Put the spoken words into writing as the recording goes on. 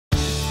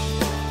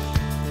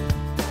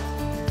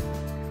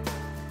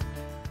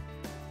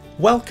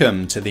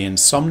Welcome to the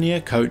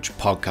Insomnia Coach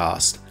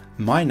podcast.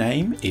 My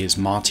name is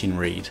Martin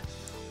Reed.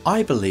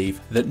 I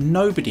believe that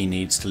nobody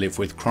needs to live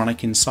with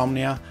chronic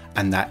insomnia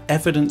and that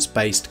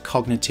evidence-based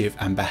cognitive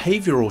and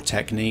behavioral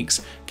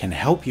techniques can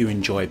help you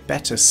enjoy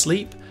better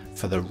sleep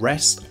for the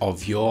rest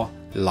of your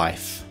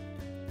life.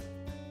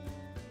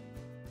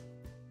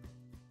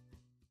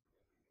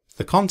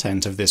 The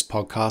content of this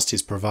podcast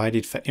is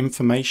provided for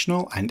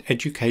informational and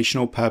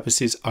educational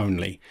purposes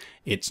only.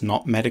 It's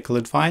not medical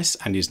advice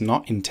and is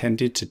not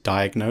intended to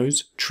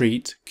diagnose,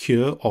 treat,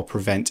 cure, or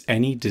prevent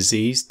any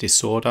disease,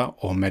 disorder,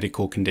 or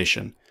medical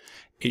condition.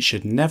 It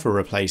should never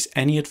replace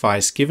any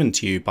advice given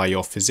to you by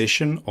your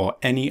physician or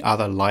any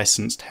other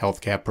licensed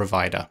healthcare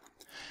provider.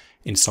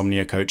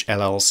 Insomnia Coach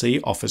LLC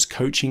offers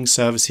coaching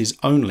services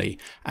only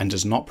and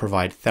does not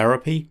provide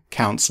therapy,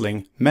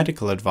 counseling,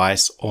 medical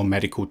advice, or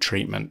medical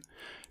treatment.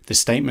 The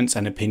statements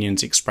and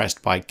opinions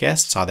expressed by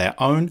guests are their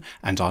own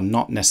and are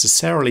not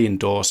necessarily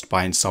endorsed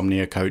by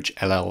Insomnia Coach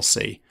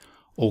LLC.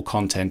 All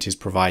content is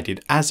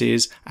provided as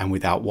is and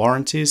without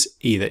warranties,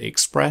 either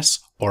express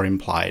or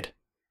implied.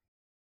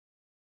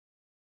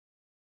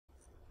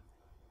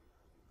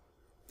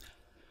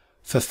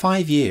 For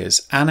 5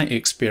 years, Anna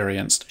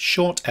experienced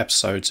short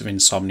episodes of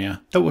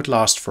insomnia that would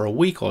last for a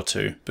week or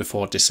two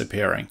before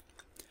disappearing.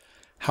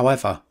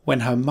 However,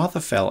 when her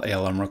mother fell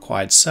ill and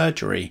required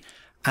surgery,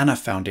 Anna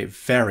found it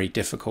very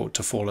difficult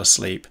to fall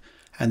asleep,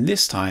 and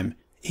this time,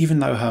 even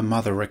though her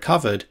mother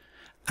recovered,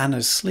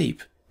 Anna's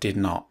sleep did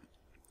not.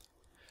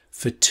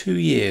 For 2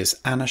 years,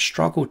 Anna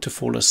struggled to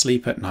fall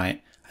asleep at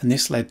night, and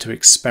this led to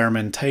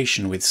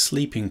experimentation with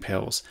sleeping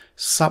pills,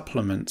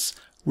 supplements,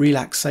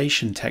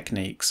 relaxation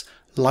techniques,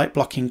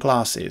 light-blocking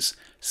glasses,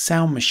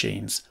 sound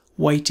machines,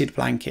 weighted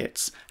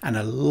blankets, and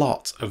a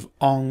lot of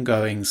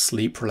ongoing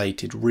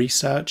sleep-related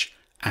research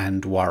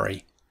and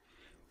worry.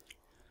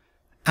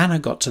 Anna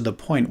got to the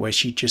point where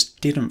she just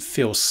didn't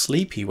feel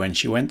sleepy when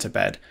she went to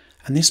bed,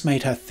 and this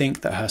made her think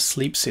that her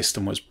sleep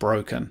system was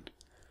broken.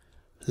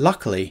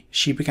 Luckily,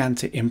 she began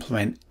to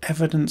implement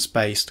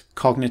evidence-based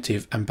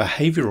cognitive and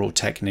behavioral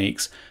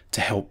techniques to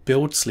help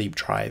build sleep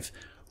drive,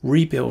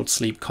 rebuild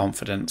sleep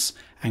confidence,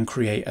 and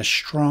create a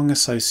strong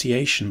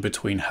association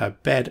between her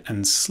bed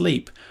and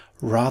sleep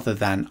rather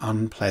than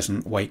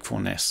unpleasant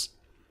wakefulness.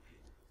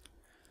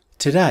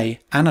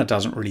 Today, Anna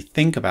doesn't really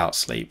think about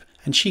sleep,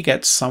 and she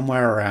gets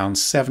somewhere around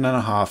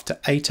 7.5 to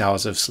 8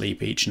 hours of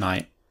sleep each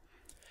night.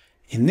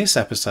 In this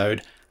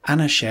episode,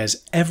 Anna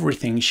shares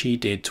everything she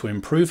did to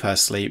improve her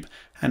sleep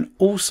and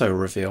also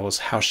reveals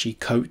how she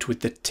coped with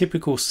the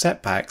typical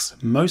setbacks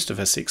most of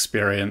us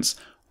experience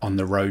on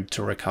the road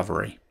to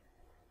recovery.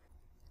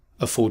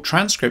 A full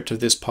transcript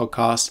of this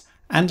podcast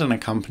and an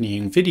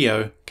accompanying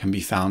video can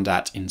be found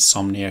at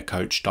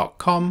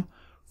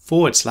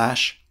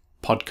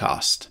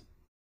insomniacoach.com/podcast.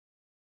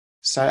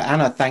 So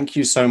Anna, thank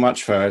you so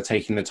much for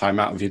taking the time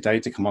out of your day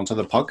to come onto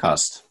the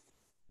podcast.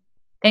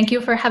 Thank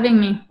you for having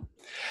me.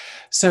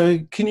 So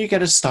can you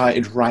get us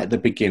started right at the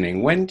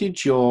beginning? When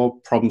did your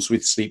problems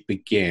with sleep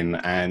begin,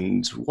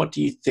 and what do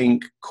you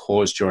think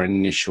caused your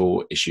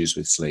initial issues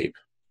with sleep?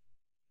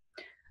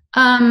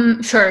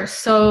 Sure.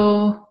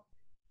 So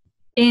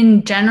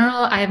in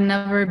general, I've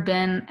never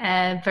been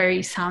a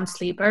very sound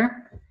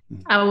sleeper.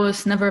 I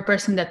was never a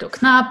person that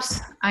took naps.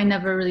 I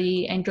never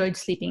really enjoyed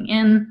sleeping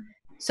in.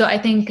 So I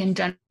think in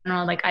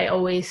general, I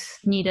always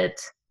needed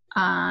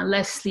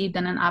less sleep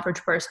than an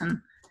average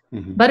person.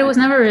 Mm-hmm. But it was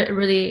never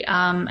really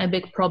a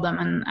big problem,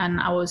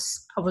 and I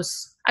was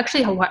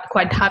actually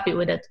quite happy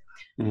with it.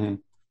 Mm-hmm.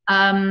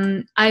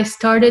 I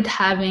started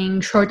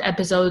having short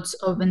episodes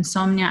of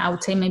insomnia, I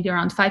would say maybe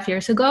around 5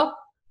 years ago.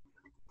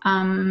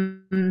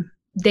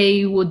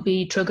 They would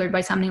be triggered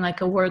by something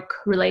like a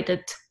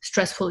work-related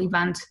stressful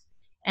event,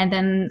 and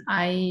then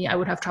I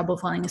would have trouble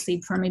falling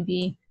asleep for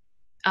maybe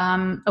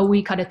a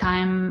week at a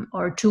time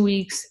or 2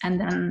 weeks,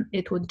 and then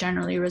it would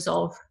generally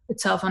resolve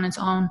itself on its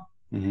own.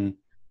 Mm-hmm.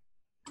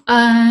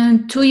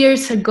 2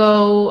 years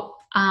ago,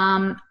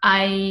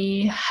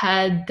 I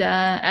had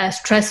a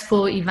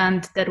stressful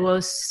event that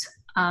was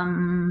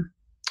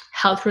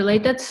health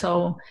related.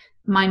 So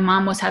my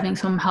mom was having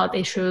some health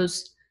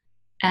issues,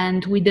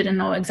 and we didn't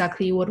know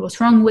exactly what was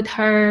wrong with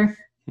her.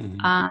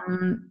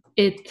 Mm-hmm.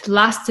 It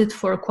lasted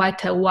for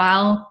quite a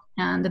while,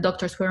 and the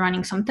doctors were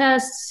running some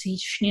tests.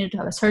 She needed to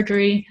have a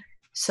surgery.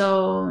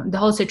 So the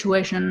whole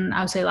situation, I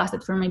would say,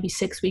 lasted for maybe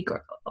 6 weeks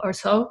or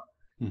so.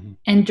 Mm-hmm.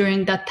 And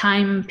during that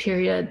time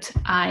period,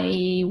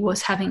 I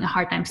was having a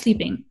hard time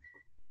sleeping.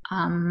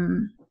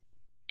 And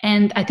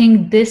I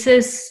think this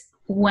is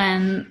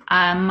when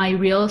my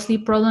real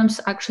sleep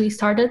problems actually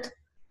started.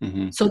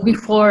 Mm-hmm. So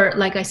before,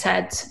 like I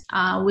said,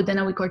 within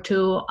a week or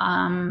two,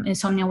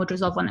 insomnia would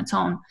resolve on its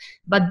own.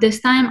 But this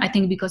time, I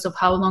think because of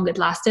how long it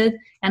lasted,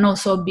 and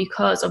also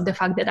because of the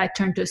fact that I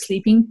turned to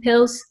sleeping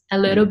pills a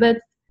little bit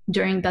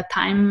during that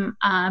time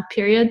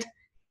period,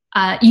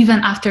 even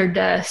after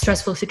the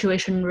stressful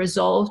situation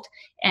resolved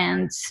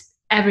and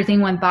everything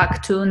went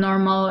back to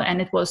normal,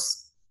 and it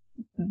was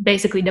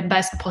basically the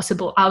best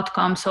possible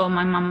outcome. So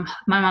my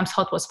mom's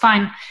health was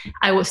fine.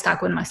 I was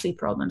stuck with my sleep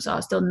problems, so I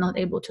was still not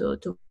able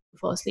to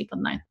fall asleep at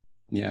night.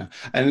 Yeah.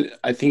 And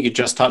I think you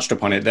just touched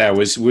upon it there.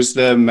 Was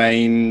the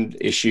main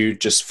issue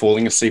just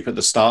falling asleep at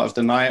the start of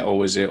the night, or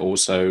was it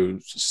also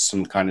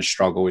some kind of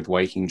struggle with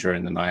waking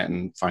during the night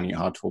and finding it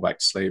hard to fall back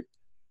to sleep?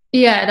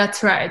 Yeah,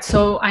 that's right.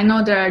 So I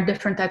know there are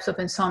different types of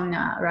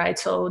insomnia, right?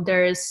 So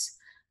there's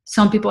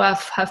some people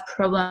have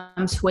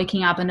problems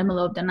waking up in the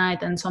middle of the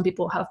night, and some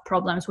people have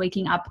problems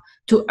waking up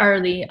too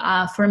early.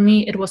 For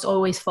me, it was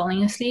always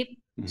falling asleep,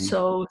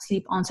 so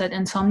sleep onset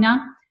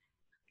insomnia.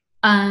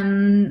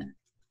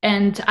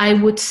 And I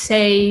would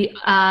say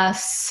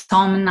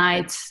some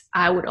nights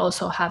I would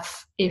also have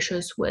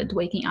issues with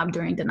waking up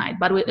during the night,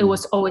 but it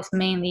was always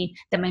mainly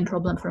the main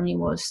problem for me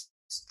was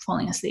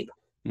falling asleep.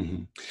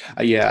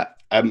 Yeah.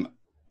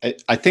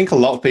 I think a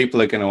lot of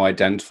people are going to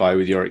identify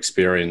with your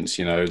experience,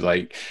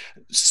 like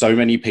so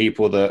many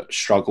people that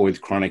struggle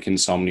with chronic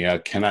insomnia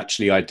can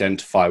actually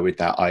identify with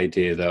that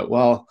idea that,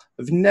 well,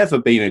 I've never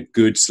been a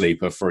good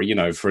sleeper for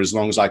as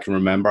long as I can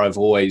remember. I've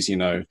always,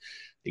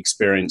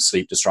 experienced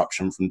sleep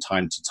disruption from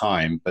time to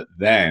time, but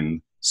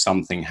then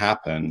something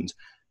happened,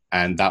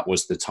 and that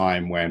was the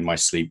time when my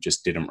sleep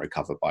just didn't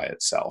recover by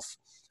itself.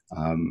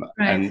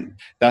 And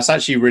that's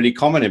actually really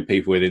common in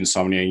people with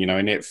insomnia,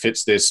 and it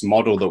fits this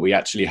model that we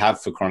actually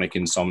have for chronic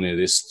insomnia,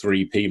 this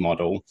 3P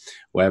model,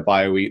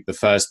 whereby the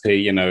first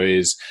P,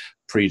 is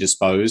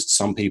predisposed.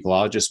 Some people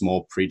are just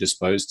more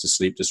predisposed to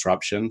sleep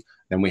disruption.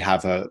 Then we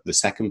have the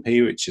second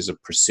P, which is a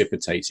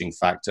precipitating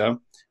factor,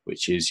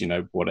 which is,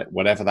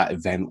 whatever that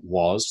event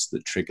was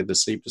that triggered the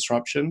sleep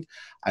disruption.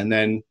 And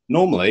then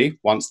normally,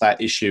 once that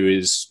issue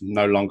is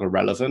no longer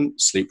relevant,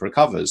 sleep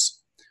recovers.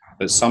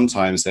 But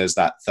sometimes there's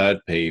that third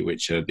P,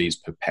 which are these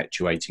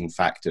perpetuating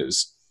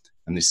factors.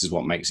 And this is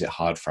what makes it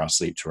hard for our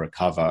sleep to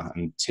recover.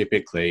 And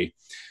typically,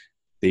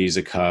 these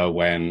occur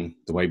when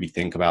the way we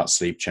think about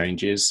sleep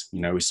changes.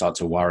 We start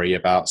to worry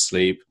about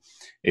sleep.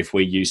 If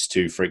we're used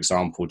to, for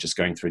example, just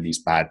going through these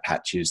bad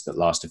patches that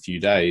last a few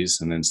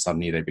days, and then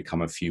suddenly they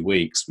become a few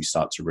weeks, we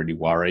start to really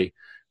worry.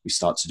 We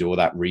start to do all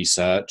that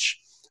research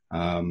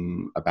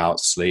about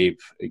sleep,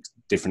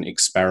 different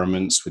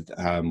experiments with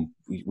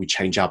we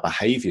change our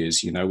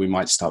behaviors. We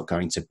might start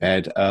going to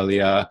bed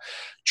earlier,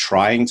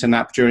 trying to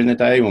nap during the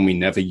day when we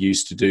never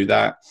used to do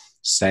that,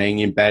 staying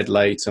in bed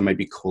later,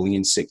 maybe calling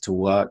in sick to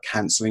work,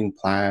 canceling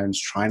plans,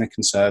 trying to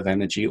conserve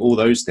energy, all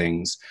those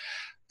things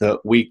that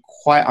we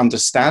quite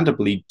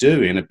understandably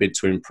do in a bid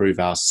to improve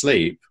our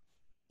sleep,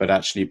 but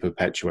actually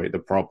perpetuate the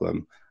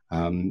problem.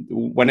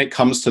 When it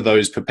comes to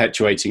those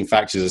perpetuating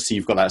factors, I see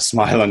you've got that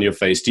smile on your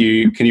face.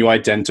 Can you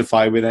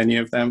identify with any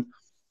of them?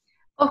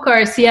 Of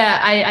course,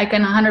 yeah, I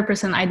can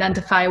 100%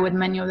 identify with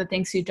many of the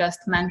things you just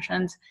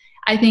mentioned.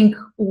 I think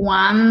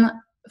one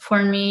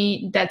for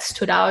me that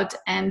stood out,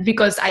 and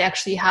because I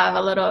actually have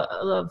a little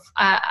of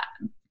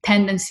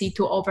tendency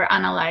to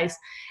overanalyze,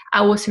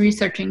 I was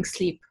researching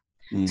sleep.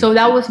 So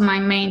that was my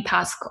main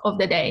task of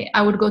the day.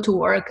 I would go to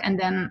work and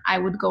then I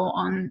would go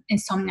on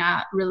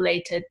insomnia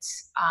related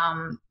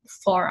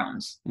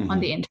forums on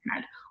the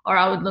internet, or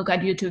I would look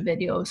at YouTube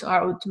videos, or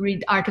I would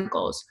read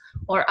articles,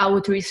 or I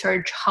would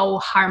research how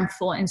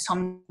harmful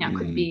insomnia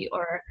could be,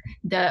 or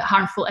the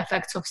harmful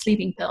effects of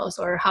sleeping pills,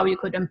 or how you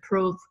could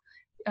improve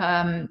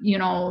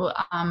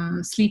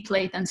sleep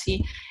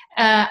latency.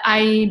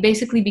 I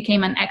basically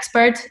became an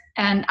expert,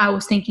 and I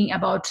was thinking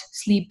about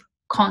sleep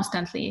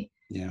constantly.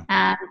 Yeah.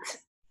 And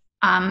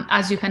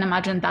as you can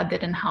imagine, that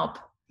didn't help,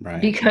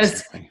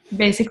 because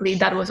basically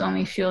that was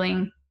only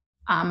fueling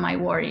my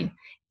worry.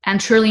 And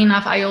surely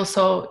enough, I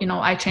also,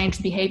 I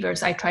changed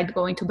behaviors. I tried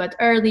going to bed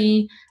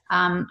early.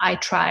 I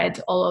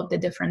tried all of the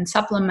different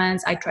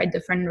supplements. I tried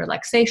different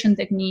relaxation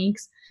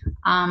techniques.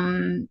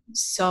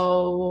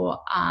 So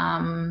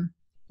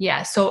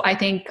I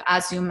think,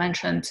 as you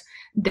mentioned,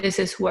 this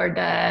is where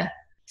the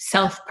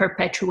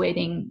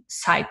self-perpetuating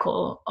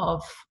cycle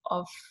of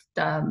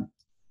the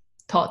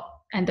thought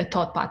and the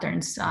thought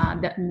patterns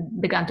that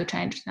began to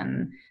change.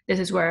 And this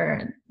is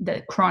where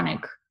the chronic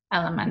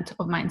element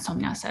of my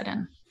insomnia set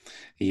in.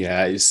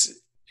 Yeah,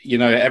 it's,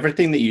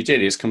 everything that you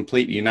did is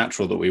completely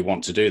natural that we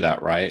want to do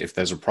that, right? If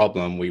there's a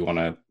problem, we want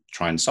to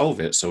try and solve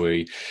it. So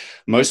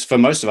for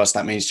most of us,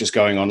 that means just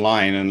going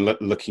online and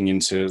looking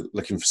for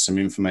some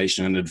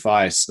information and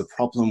advice. The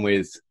problem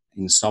with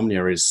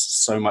insomnia is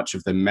so much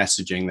of the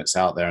messaging that's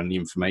out there and the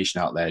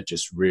information out there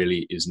just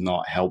really is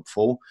not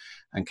helpful,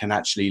 and can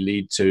actually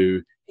lead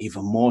to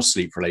even more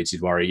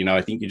sleep-related worry.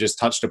 I think you just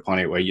touched upon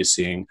it, where you're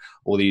seeing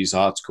all these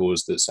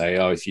articles that say,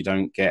 oh, if you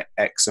don't get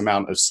X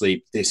amount of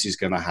sleep, this is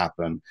going to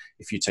happen.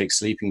 If you take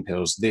sleeping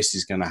pills, this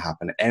is going to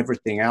happen.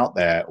 Everything out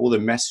there, all the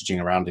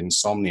messaging around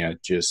insomnia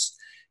just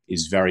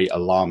is very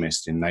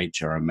alarmist in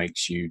nature and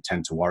makes you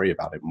tend to worry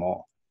about it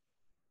more.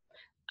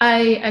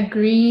 I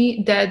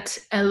agree that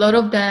a lot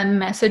of the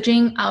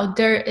messaging out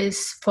there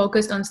is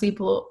focused on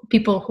people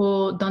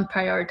who don't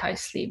prioritize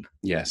sleep.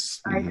 Yes.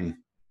 Right?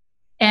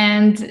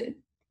 And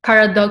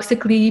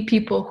paradoxically,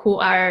 people who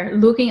are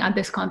looking at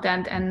this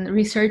content and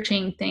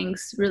researching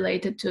things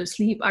related to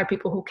sleep are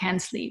people who can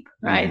sleep,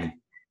 right?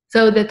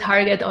 So the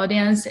target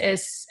audience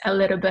is a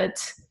little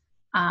bit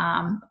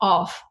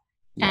off.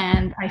 Yeah.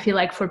 And I feel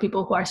like for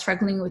people who are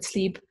struggling with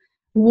sleep,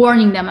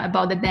 warning them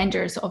about the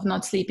dangers of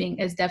not sleeping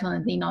is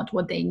definitely not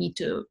what they need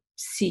to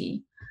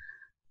see.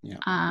 Yeah.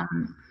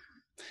 Um,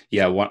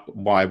 Yeah,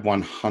 I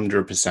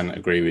 100%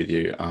 agree with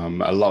you.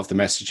 A lot of the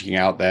messaging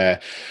out there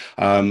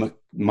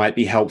might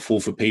be helpful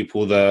for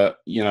people that,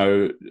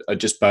 are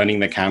just burning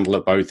the candle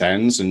at both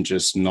ends and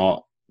just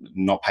not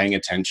paying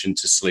attention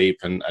to sleep.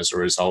 And as a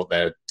result,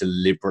 they're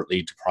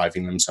deliberately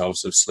depriving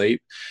themselves of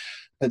sleep.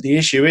 But the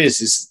issue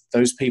is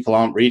those people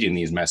aren't reading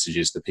these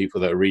messages. The people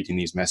that are reading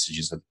these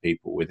messages are the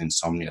people with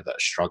insomnia that are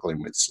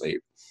struggling with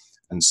sleep.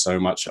 And so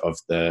much of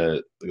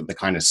the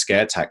kind of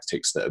scare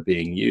tactics that are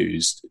being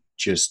used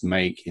just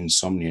make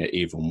insomnia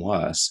even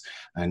worse.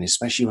 And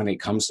especially when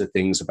it comes to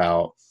things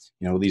about,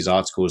 these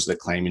articles that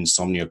claim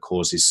insomnia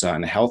causes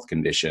certain health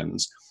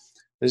conditions,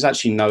 there's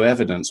actually no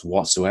evidence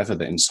whatsoever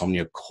that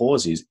insomnia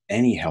causes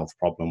any health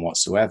problem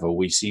whatsoever.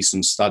 We see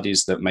some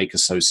studies that make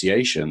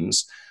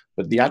associations,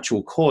 but the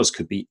actual cause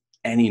could be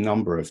any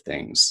number of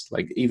things.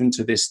 Like even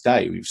to this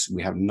day,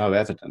 we have no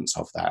evidence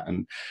of that.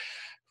 And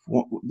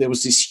there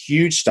was this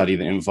huge study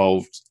that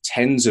involved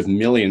tens of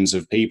millions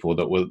of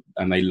people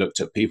and they looked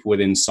at people with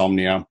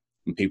insomnia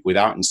and people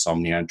without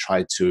insomnia and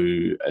tried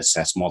to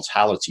assess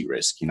mortality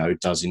risk.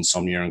 Does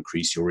insomnia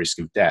increase your risk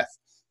of death?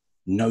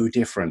 No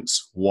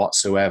difference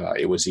whatsoever.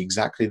 It was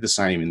exactly the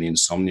same in the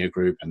insomnia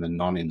group and the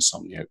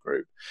non-insomnia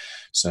group.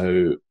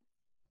 So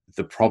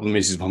the problem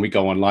is when we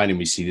go online and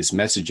we see this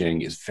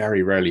messaging, it's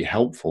very rarely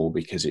helpful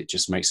because it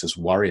just makes us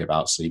worry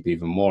about sleep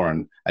even more.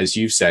 And as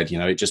you've said,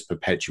 it just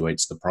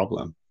perpetuates the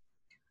problem.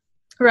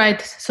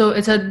 Right. So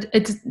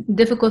it's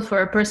difficult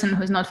for a person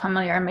who's not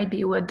familiar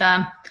maybe with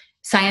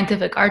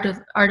scientific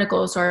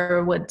articles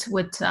or with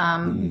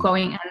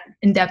going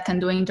in depth and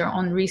doing their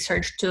own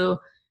research to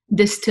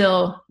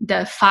distill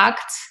the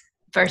facts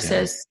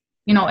versus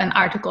an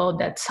article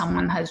that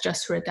someone has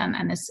just written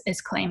and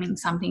is claiming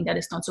something that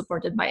is not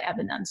supported by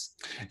evidence.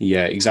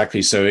 Yeah,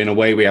 exactly. So in a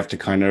way, we have to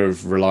kind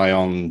of rely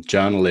on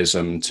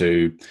journalism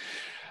to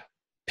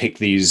pick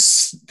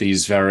these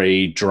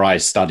very dry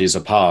studies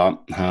apart,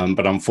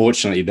 but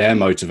unfortunately their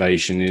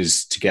motivation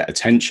is to get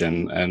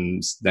attention,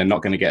 and they're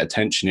not going to get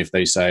attention if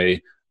they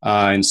say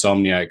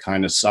insomnia, it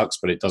kind of sucks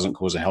but it doesn't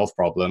cause a health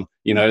problem.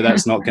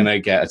 That's not going to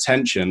get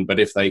attention. But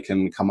if they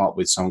can come up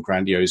with some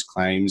grandiose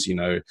claims,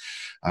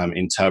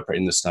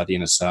 interpreting the study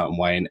in a certain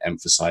way and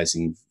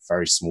emphasizing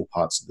very small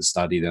parts of the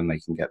study, then they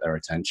can get their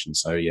attention.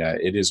 So yeah,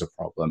 it is a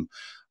problem.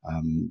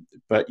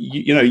 But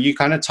you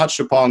kind of touched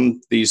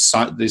upon these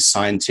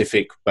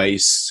scientific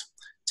based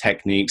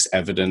techniques,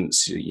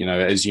 evidence.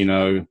 As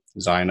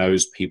I know,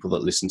 as people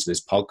that listen to this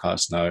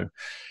podcast know,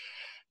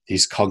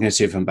 these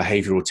cognitive and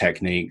behavioral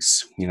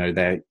techniques,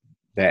 they're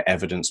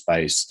evidence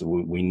based.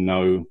 We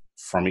know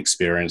from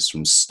experience,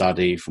 from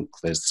study,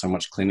 there's so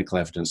much clinical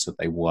evidence that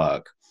they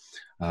work.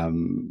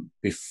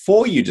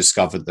 Before you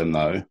discovered them,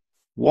 though,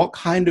 what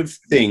kind of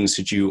things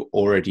had you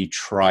already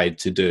tried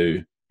to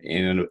do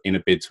in a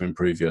bid to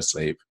improve your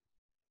sleep?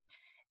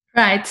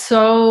 Right.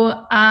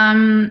 So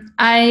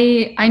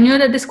I knew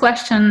that this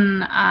question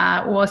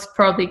was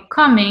probably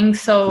coming.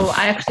 So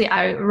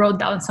I wrote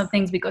down some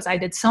things because I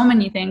did so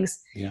many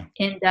things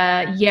in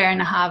the year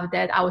and a half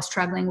that I was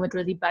struggling with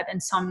really bad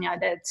insomnia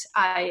that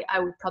I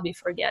would probably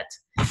forget.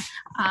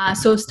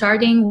 So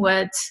starting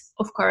with,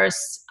 of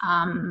course,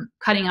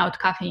 cutting out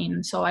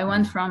caffeine. So I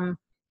went from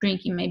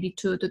drinking maybe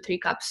 2 to 3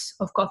 cups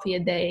of coffee a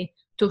day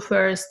to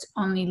first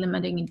only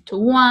limiting it to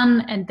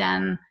 1, and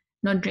then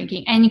not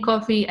drinking any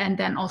coffee, and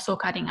then also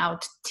cutting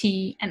out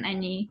tea and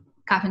any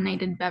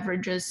caffeinated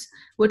beverages,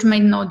 which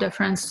made no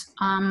difference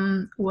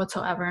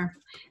whatsoever.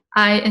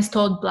 I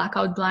installed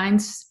blackout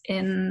blinds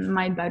in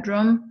my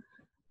bedroom,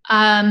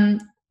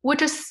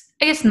 which is,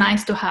 I guess,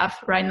 nice to have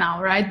right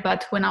now, right?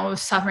 But when I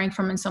was suffering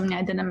from insomnia,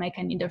 it didn't make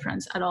any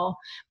difference at all.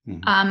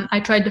 I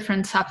tried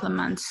different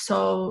supplements.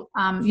 So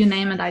you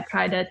name it, I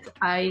tried it.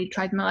 I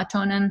tried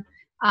melatonin,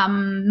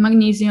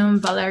 magnesium,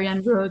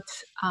 valerian root,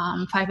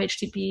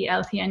 5-HTP,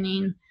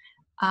 L-theanine,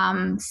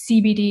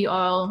 CBD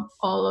oil,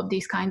 all of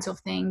these kinds of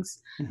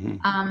things.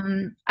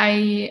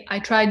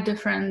 I tried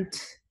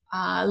different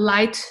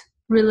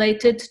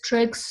light-related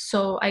tricks.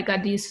 So I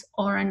got these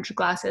orange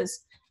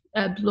glasses,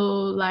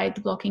 blue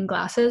light blocking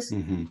glasses,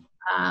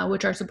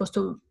 which are supposed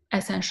to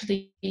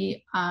essentially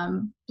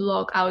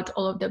block out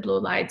all of the blue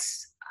light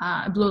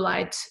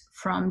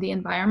from the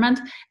environment.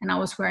 And I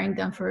was wearing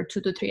them for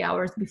 2 to 3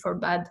 hours before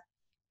bed.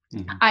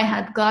 I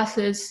had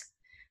glasses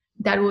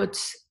that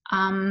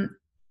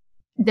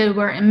they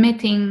were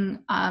emitting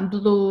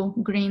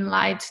blue-green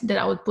light that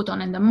I would put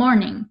on in the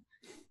morning.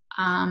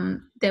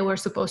 They were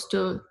supposed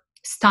to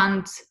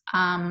stunt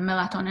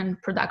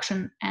melatonin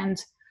production and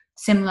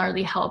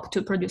similarly help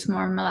to produce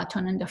more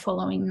melatonin the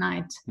following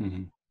night.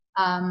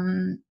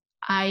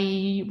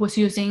 I was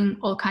using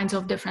all kinds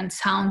of different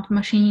sound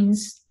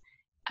machines.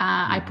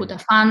 I put a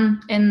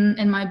fan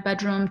in my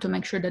bedroom to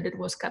make sure that it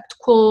was kept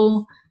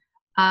cool.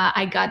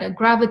 I got a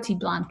gravity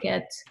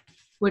blanket,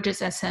 which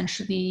is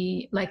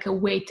essentially like a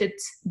weighted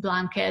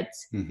blanket.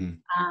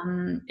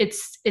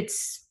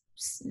 It's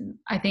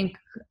I think,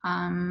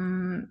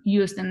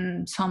 used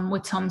in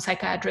with some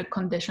psychiatric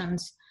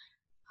conditions,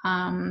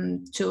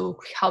 to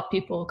help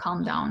people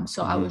calm down.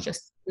 So I was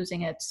just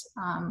using it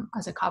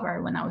as a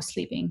cover when I was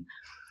sleeping.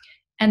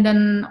 And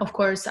then, of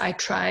course, I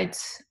tried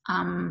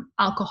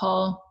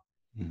alcohol.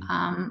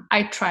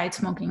 I tried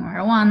smoking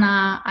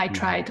marijuana. I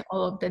tried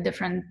all of the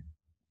different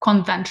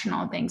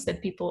conventional things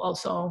that people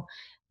also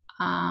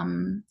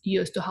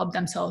use to help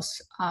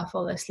themselves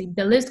fall asleep.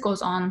 The list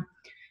goes on.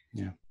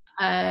 Yeah.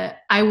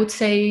 I would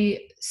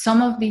say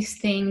some of these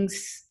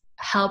things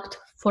helped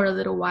for a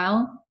little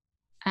while,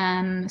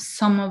 and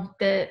some of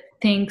the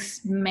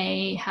things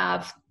may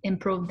have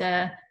improved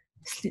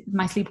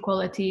my sleep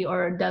quality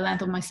or the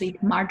length of my sleep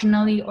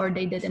marginally, or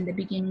they did in the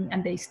beginning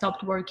and they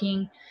stopped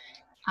working.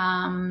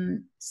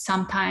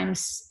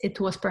 Sometimes it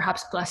was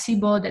perhaps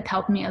placebo that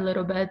helped me a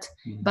little bit,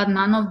 but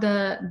none of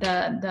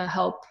the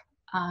help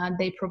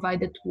they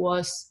provided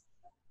was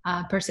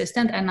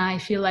persistent. And I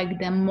feel like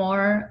the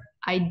more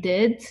I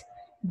did,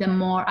 the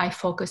more I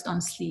focused on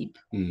sleep,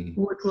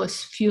 which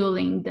was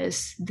fueling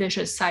this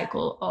vicious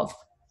cycle of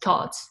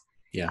thoughts.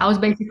 Yeah. I was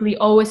basically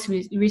always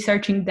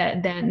researching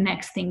the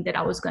next thing that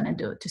I was going to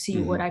do to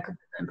see what I could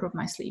do to improve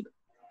my sleep.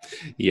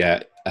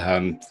 Yeah.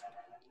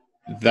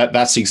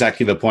 That's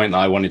exactly the point that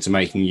I wanted to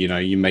make. And, you know,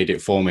 you made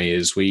it for me,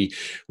 is we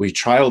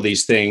try all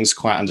these things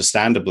quite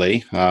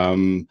understandably.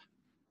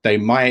 They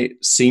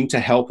might seem to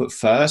help at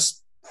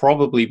first,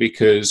 probably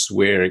because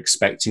we're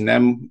expecting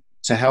them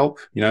to help,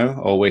 you know,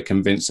 or we're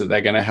convinced that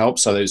they're going to help.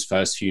 So those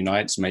first few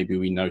nights, maybe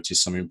we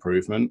notice some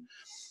improvement.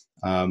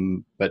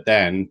 But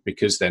then,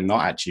 because they're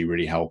not actually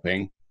really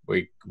helping,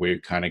 we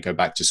kind of go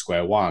back to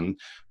square one.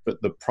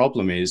 But the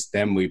problem is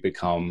then we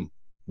become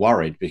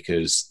worried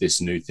because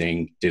this new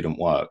thing didn't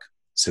work.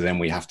 So then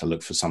we have to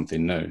look for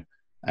something new.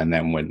 And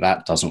then when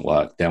that doesn't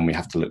work, then we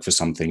have to look for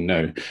something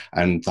new.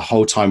 And the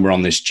whole time we're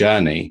on this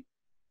journey,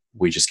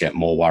 we just get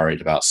more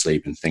worried about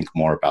sleep and think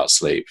more about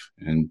sleep.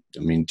 And I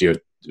mean,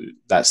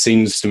 that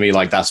seems to me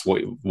like that's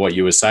what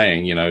you were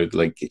saying, you know,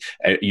 like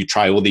you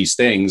try all these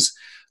things,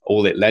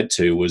 all it led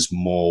to was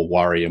more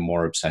worry and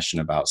more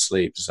obsession about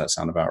sleep. Does that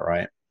sound about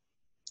right?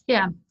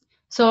 Yeah.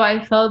 So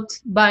I felt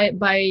by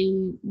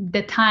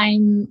the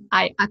time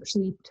I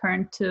actually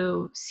turned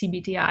to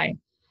cbt-i,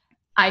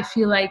 I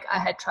feel like I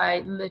had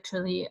tried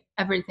literally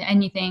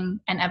anything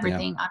and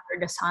everything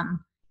under the sun.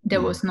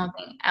 There was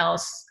nothing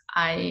else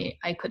I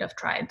could have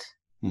tried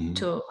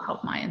to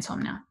help my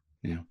insomnia.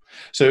 Yeah.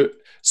 So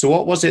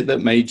what was it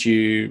that made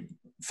you,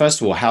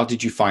 first of all, how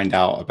did you find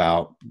out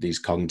about these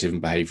cognitive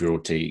and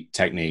behavioral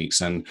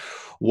techniques, and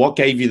what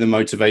gave you the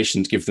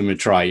motivation to give them a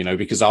try? You know,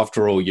 because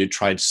after all, you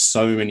tried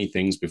so many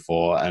things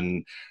before,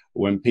 and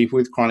when people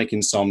with chronic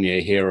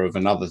insomnia hear of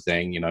another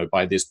thing, you know,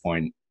 by this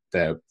point,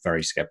 they're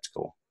very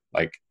skeptical.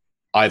 Like,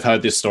 I've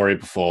heard this story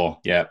before.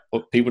 Yeah,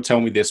 people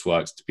tell me this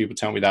works, people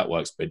tell me that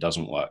works, but it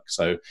doesn't work.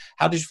 So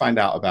how did you find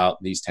out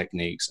about these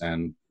techniques,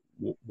 and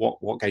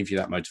what gave you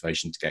that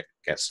motivation to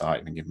get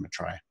started and give them a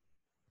try?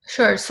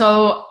 Sure.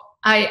 So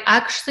I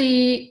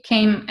actually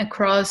came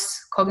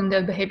across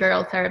cognitive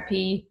behavioral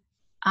therapy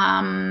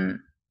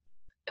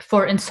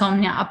for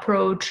insomnia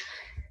approach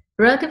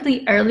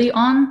relatively early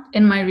on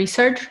in my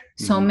research.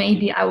 So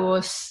maybe I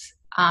was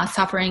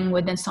suffering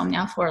with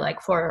insomnia for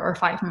like 4 or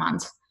 5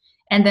 months.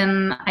 And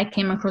then I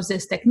came across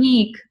this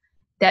technique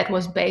that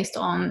was based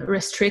on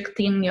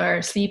restricting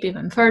your sleep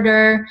even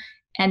further,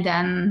 and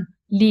then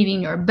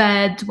leaving your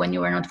bed when you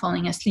were not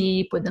falling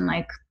asleep within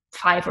like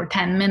 5 or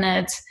 10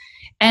 minutes.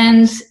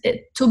 And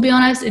to be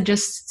honest, it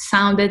just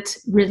sounded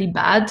really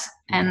bad,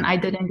 and I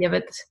didn't give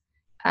it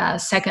a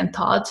second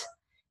thought.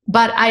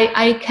 But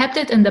I kept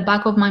it in the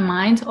back of my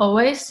mind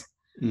always.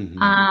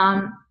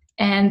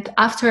 And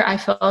after I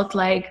felt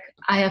like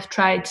I have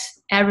tried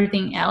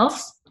everything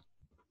else,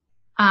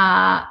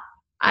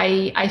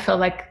 I felt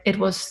like it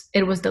was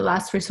the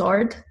last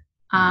resort.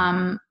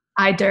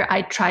 Either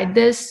I tried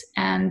this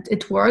and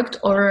it worked,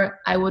 or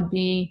I would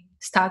be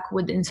stuck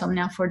with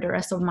insomnia for the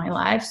rest of my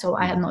life. So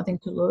I had nothing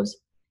to lose.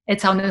 It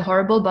sounded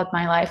horrible, but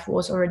my life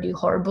was already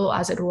horrible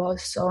as it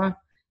was. So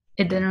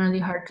it didn't really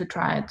hurt to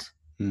try it.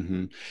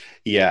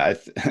 Yeah,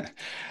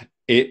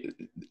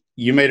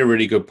 you made a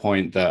really good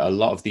point that a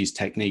lot of these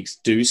techniques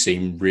do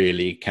seem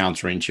really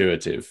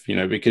counterintuitive, you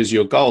know, because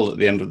your goal at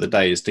the end of the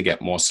day is to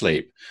get more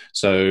sleep.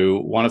 So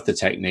one of the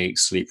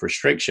techniques, sleep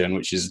restriction,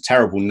 which is a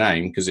terrible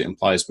name because it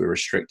implies we're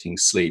restricting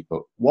sleep,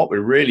 but what we're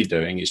really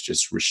doing is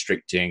just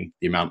restricting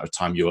the amount of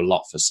time you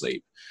allot for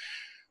sleep.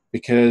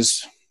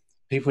 Because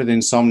people with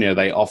insomnia,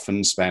 they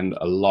often spend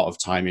a lot of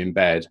time in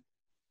bed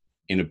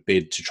in a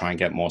bid to try and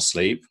get more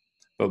sleep.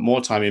 But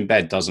more time in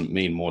bed doesn't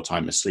mean more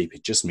time asleep.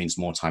 It just means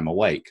more time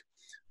awake.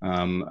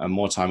 And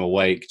more time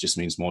awake just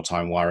means more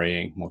time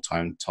worrying, more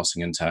time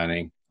tossing and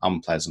turning,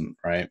 unpleasant,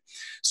 right?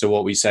 So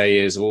what we say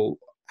is, well,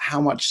 how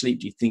much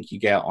sleep do you think you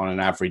get on an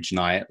average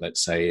night?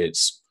 Let's say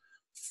it's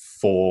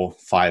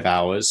 4-5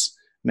 hours.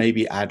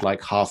 Maybe add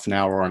like half an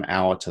hour or an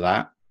hour to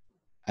that,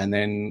 and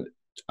then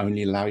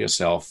only allow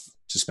yourself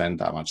to spend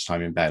that much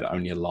time in bed,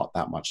 only allot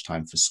that much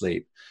time for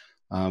sleep.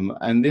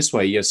 And this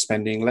way, you're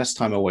spending less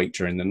time awake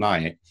during the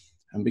night.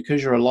 And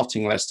because you're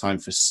allotting less time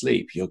for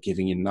sleep, you're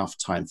giving enough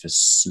time for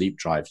sleep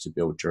drive to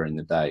build during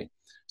the day.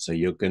 So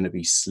you're going to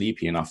be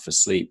sleepy enough for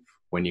sleep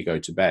when you go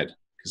to bed.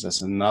 Because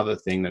that's another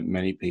thing that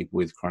many people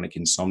with chronic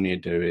insomnia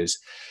do, is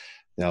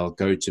they'll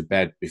go to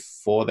bed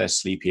before they're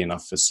sleepy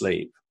enough for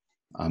sleep,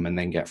 and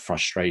then get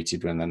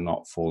frustrated when they're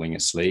not falling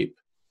asleep.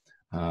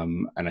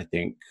 And I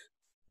think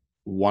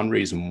one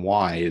reason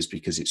why is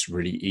because it's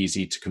really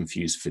easy to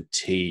confuse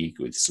fatigue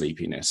with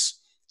sleepiness.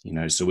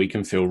 So we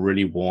can feel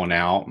really worn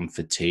out and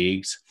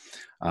fatigued,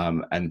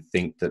 and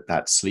think that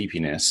that's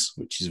sleepiness,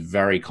 which is a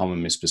very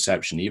common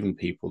misperception. Even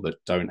people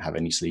that don't have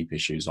any sleep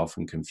issues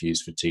often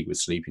confuse fatigue with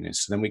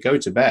sleepiness. So then we go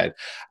to bed,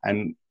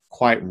 and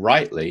quite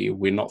rightly,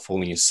 we're not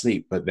falling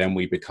asleep, but then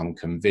we become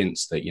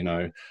convinced that,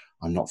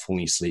 I'm not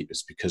falling asleep,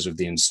 it's because of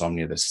the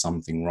insomnia, there's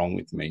something wrong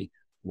with me,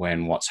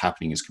 when what's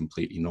happening is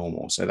completely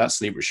normal. So that's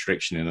sleep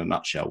restriction in a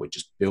nutshell. We're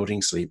just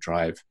building sleep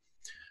drive,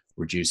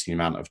 reducing the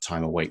amount of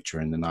time awake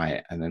during the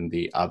night. And then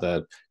the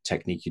other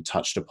technique you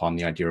touched upon,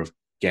 the idea of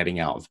getting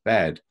out of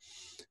bed,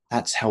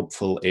 that's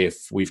helpful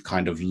if we've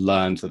kind of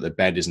learned that the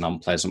bed is an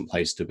unpleasant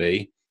place to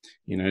be.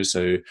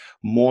 So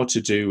more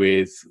to do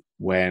with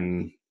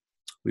when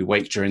we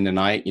wake during the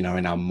night,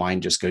 and our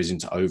mind just goes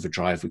into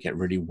overdrive. We get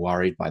really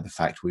worried by the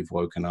fact we've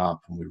woken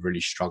up and we're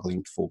really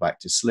struggling to fall back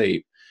to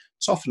sleep.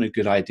 It's often a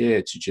good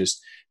idea to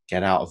just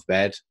get out of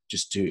bed,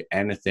 just do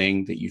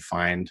anything that you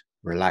find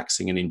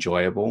relaxing and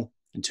enjoyable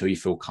until you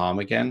feel calm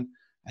again,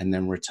 and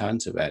then return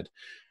to bed.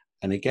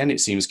 And again, it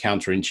seems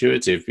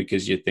counterintuitive,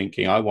 because you're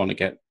thinking, I want to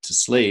get to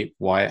sleep.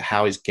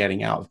 How is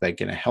getting out of bed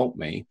going to help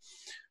me?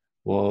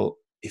 Well,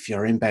 if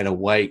you're in bed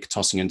awake,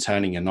 tossing and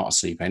turning, you're not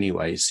asleep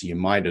anyway. So you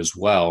might as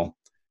well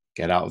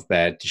get out of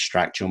bed,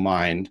 distract your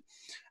mind,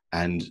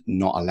 and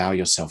not allow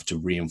yourself to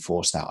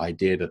reinforce that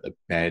idea that the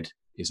bed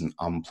is an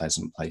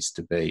unpleasant place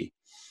to be.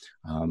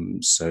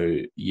 So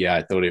yeah,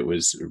 I thought it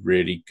was a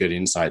really good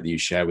insight that you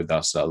share with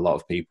us, that a lot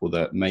of people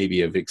that maybe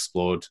have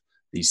explored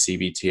these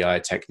cbt-i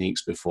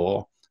techniques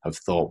before have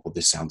thought, well,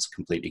 this sounds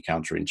completely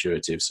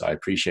counterintuitive. So I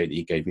appreciate that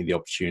you gave me the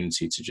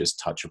opportunity to just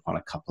touch upon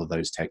a couple of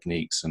those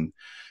techniques and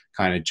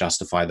kind of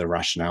justify the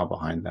rationale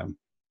behind them.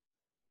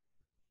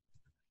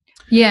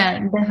 Yeah,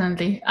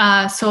 definitely.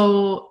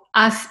 So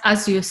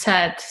as you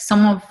said,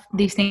 some of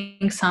these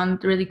things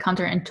sound really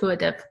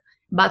counterintuitive.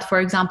 But for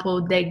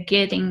example, the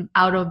getting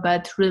out of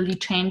bed really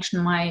changed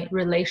my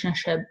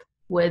relationship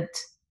with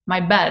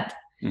my bed.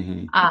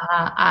 Mm-hmm.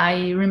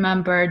 I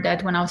remember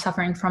that when I was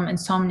suffering from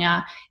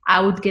insomnia,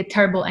 I would get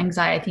terrible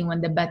anxiety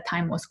when the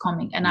bedtime was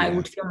coming, and I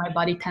would feel my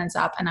body tense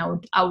up, and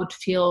I would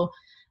feel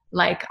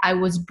like I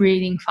was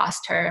breathing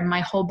faster, and my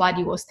whole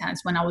body was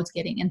tense when I was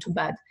getting into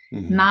bed.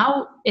 Mm-hmm.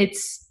 Now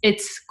it's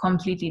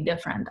completely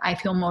different. I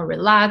feel more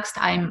relaxed.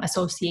 I'm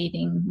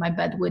associating my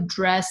bed with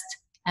rest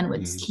and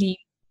with sleep,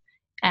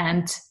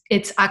 and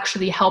it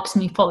actually helps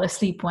me fall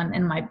asleep when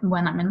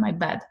I'm in my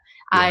bed.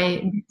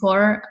 I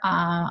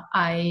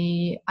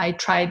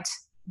tried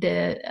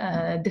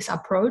this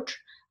approach,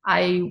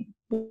 I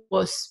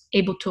was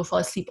able to fall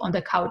asleep on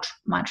the couch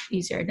much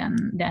easier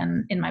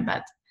than in my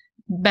bed.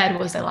 Bed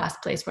was the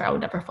last place where I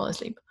would ever fall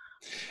asleep.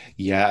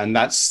 Yeah, and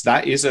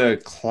that is a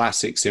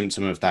classic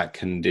symptom of that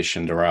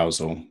conditioned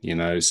arousal,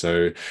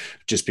 so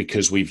just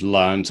because we've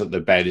learned that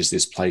the bed is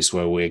this place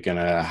where we're going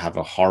to have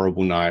a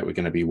horrible night, we're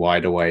going to be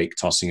wide awake,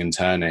 tossing and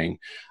turning,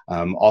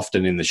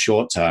 often in the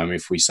short term,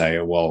 if we say,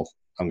 oh, well,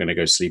 I'm going to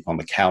go sleep on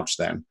the couch,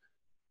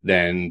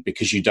 then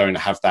because you don't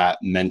have that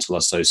mental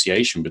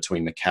association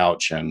between the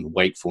couch and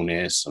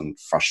wakefulness and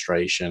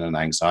frustration and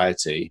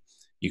anxiety,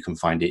 you can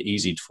find it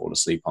easy to fall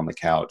asleep on the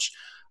couch.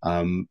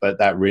 But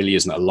that really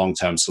isn't a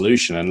long-term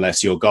solution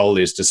unless your goal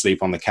is to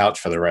sleep on the couch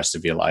for the rest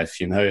of your life.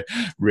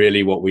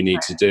 Really what we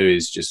need to do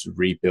is just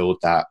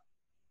rebuild that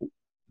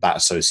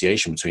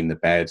association between the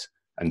bed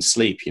and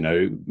sleep,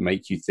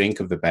 make you think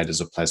of the bed as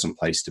a pleasant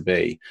place to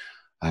be,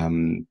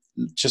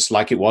 just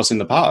like it was in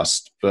the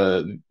past.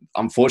 But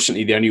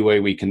unfortunately, the only way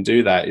we can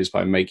do that is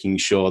by making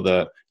sure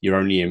that you're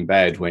only in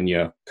bed when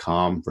you're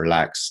calm,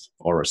 relaxed,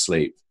 or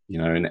asleep.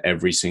 And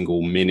every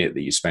single minute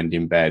that you spend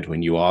in bed,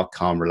 when you are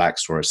calm,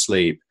 relaxed, or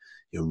asleep,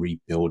 you're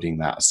rebuilding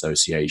that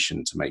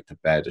association to make the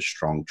bed a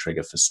strong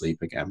trigger for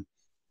sleep again.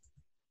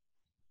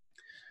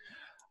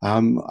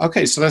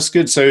 Okay, so that's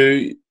good.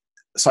 So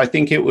I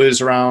think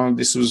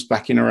this was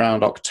back in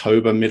around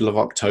October, middle of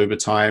October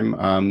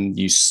time.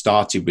 You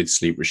started with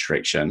sleep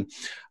restriction.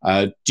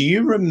 Do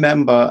you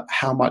remember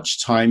how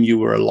much time you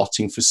were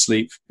allotting for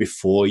sleep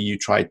before you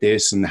tried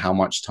this, and how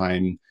much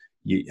time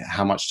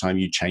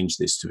you changed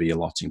this to be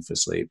allotting for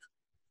sleep?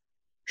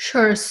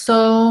 Sure.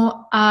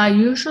 So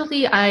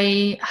usually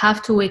I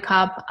have to wake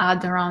up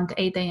at around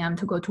 8 a.m.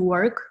 to go to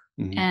work.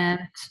 Mm-hmm. And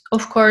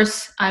of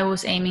course, I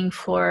was aiming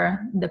for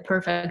the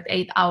perfect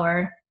 8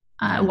 hours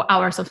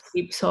of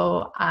sleep.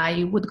 So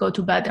I would go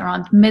to bed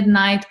around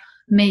midnight,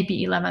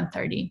 maybe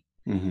 11:30.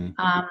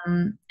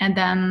 Mm-hmm. And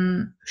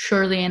then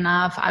surely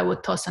enough, I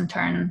would toss and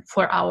turn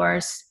 4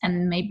 hours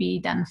and maybe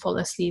then fall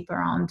asleep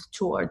around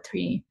 2 or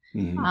 3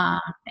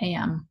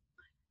 a.m.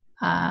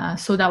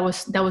 So that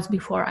was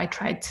before I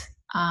tried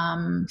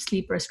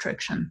sleep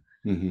restriction.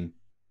 Mm-hmm.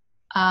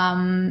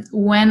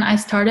 When I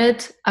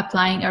started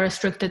applying a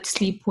restricted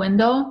sleep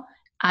window,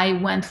 I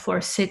went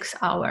for 6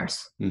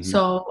 hours. Mm-hmm.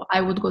 So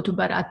I would go to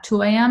bed at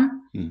 2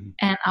 a.m. Mm-hmm.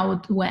 and I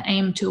would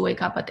aim to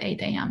wake up at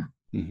 8 a.m.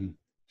 Mm-hmm.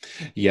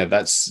 Yeah,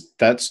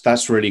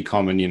 that's really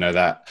common,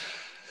 that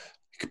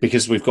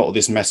because we've got all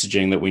this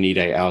messaging that we need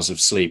 8 hours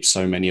of sleep.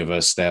 So many of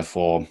us,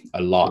 therefore,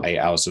 allot 8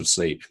 hours of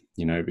sleep,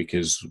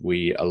 because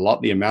we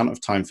allot the amount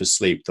of time for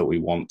sleep that we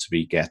want to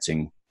be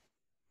getting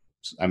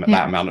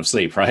that amount of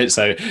sleep, right?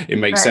 So it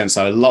makes sense.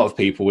 So a lot of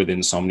people with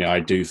insomnia, I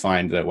do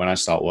find that when I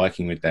start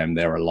working with them,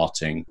 they're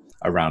allotting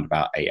around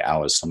about 8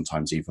 hours,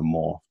 sometimes even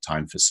more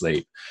time for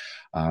sleep.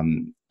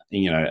 And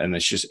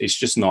it's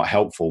just not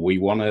helpful. We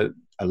want to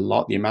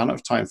allot the amount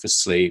of time for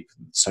sleep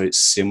so it's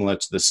similar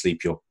to the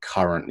sleep you're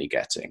currently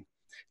getting.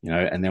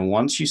 And then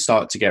once you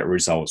start to get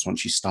results,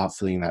 once you start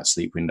filling that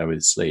sleep window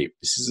with sleep,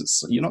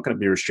 you're not going to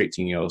be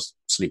restricting your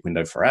sleep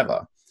window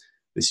forever.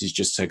 This is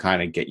just to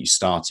kind of get you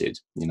started,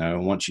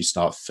 and once you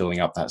start filling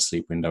up that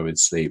sleep window with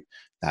sleep,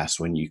 that's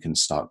when you can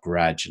start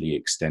gradually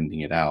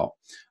extending it out,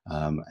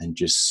 and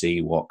just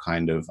see what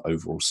kind of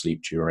overall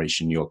sleep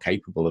duration you're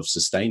capable of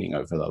sustaining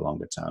over the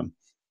longer term.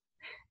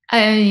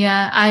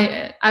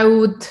 I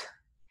would,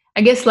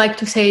 I guess, like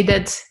to say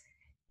that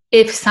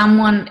if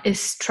someone is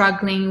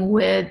struggling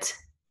with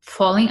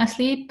falling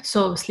asleep,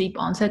 so sleep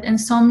onset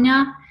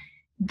insomnia,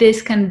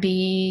 this can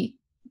be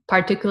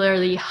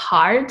particularly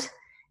hard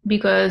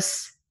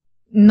because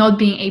not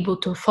being able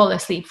to fall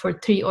asleep for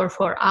 3 or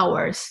 4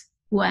 hours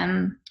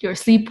when your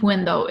sleep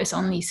window is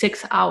only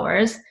 6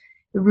 hours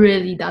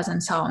really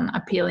doesn't sound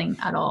appealing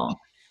at all.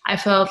 I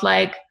felt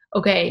like,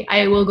 okay,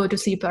 I will go to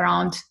sleep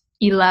around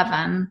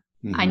 11.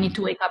 Mm-hmm. I need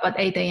to wake up at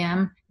 8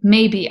 a.m.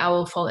 Maybe I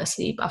will fall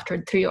asleep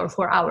after 3 or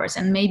 4 hours,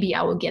 and maybe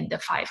I will get the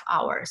 5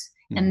 hours,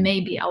 and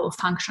maybe I will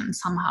function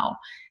somehow.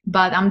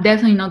 But I'm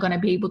definitely not going to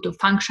be able to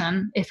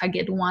function if I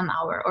get 1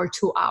 hour or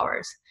 2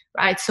 hours,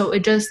 right? So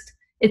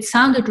it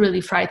sounded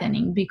really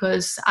frightening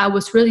because I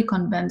was really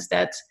convinced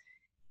that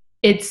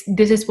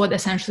this is what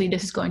essentially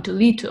this is going to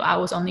lead to. I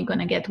was only going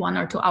to get 1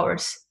 or 2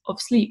 hours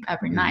of sleep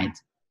every night.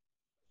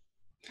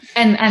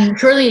 And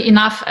surely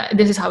enough,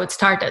 this is how it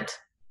started.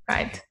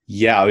 Right.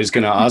 Yeah, I was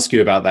going to ask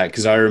you about that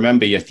because I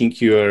remember, I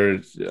think you were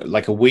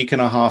like a week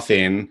and a half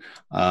in,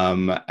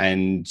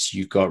 and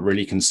you got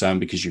really concerned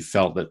because you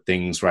felt that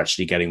things were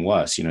actually getting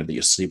worse, that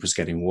your sleep was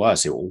getting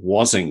worse. It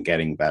wasn't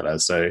getting better.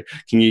 So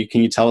can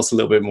you tell us a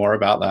little bit more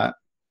about that?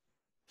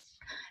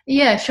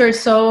 Yeah, sure.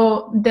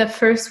 So the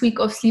first week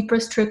of sleep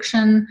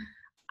restriction,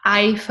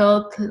 I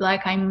felt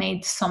like I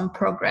made some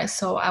progress.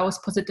 So I was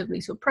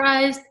positively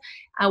surprised.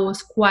 I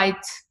was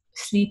quite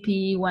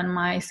sleepy when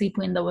my sleep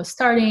window was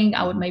starting.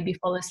 I would maybe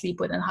fall asleep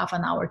within half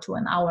an hour to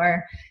an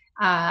hour.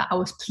 I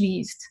was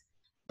pleased.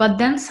 But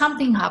then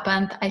something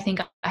happened. I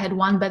think I had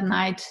one bad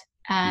night,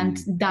 and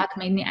that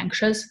made me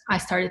anxious. I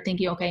started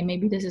thinking, okay,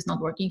 maybe this is not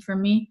working for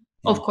me.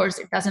 Of course,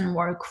 it doesn't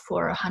work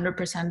for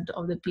 100%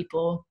 of the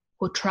people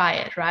who try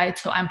it, right?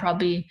 So I'm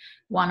probably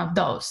one of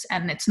those,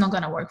 and it's not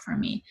going to work for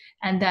me.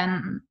 And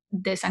then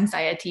this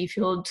anxiety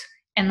fueled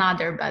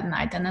another bad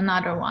night and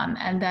another one.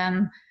 And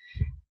then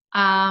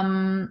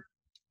I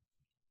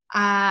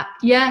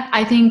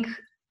think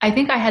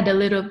I had a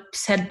little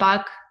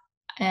setback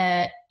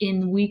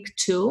in week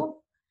 2,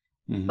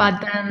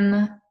 but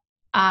then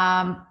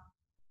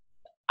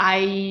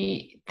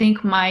I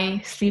think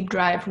my sleep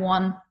drive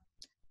won.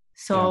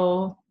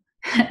 So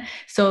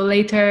so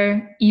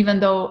later, even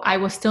though I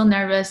was still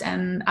nervous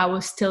and I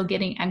was still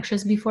getting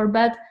anxious before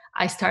bed,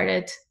 I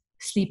started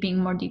sleeping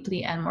more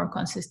deeply and more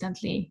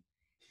consistently.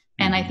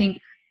 And I think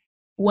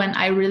when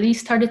I really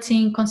started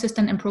seeing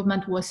consistent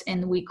improvement was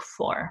in week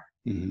 4.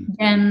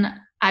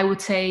 Then I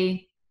would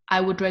say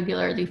I would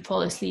regularly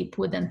fall asleep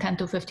within 10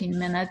 to 15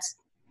 minutes,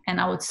 and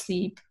I would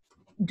sleep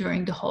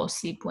during the whole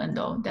sleep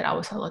window that I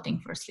was allotting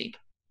for sleep.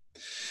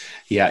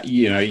 Yeah,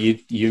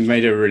 you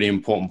made a really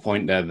important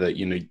point there that,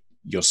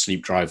 your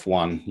sleep drive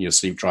won. Your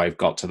sleep drive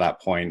got to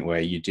that point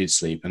where you did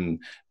sleep.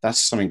 And that's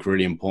something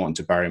really important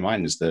to bear in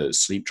mind, is that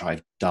sleep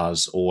drive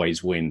does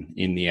always win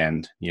in the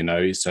end,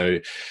 so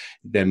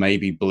there may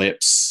be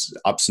blips,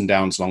 ups and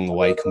downs along the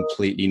way,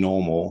 completely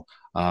normal.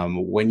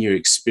 When you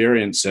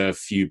experience a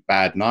few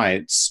bad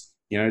nights,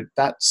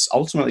 that's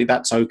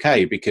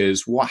okay,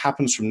 because what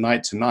happens from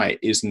night to night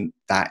isn't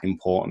that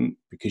important,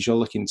 because you're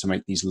looking to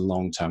make these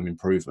long-term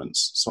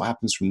improvements. So what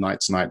happens from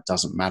night to night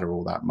doesn't matter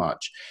all that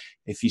much.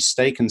 If you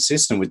stay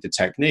consistent with the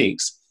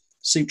techniques,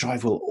 sleep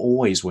drive will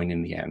always win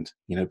in the end,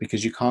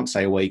 because you can't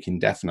stay awake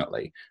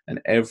indefinitely. And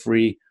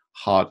every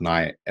hard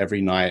night,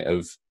 every night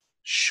of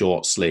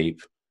short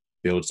sleep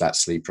builds that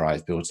sleep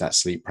drive, builds that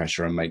sleep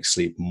pressure, and makes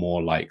sleep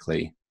more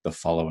likely the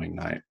following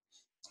night.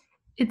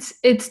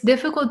 It's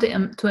difficult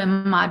to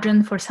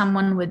imagine for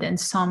someone with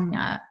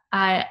insomnia.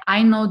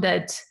 I know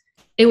that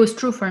it was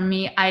true for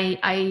me.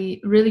 I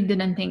really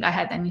didn't think I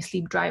had any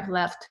sleep drive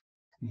left.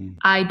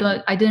 I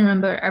didn't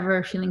remember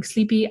ever feeling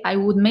sleepy. I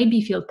would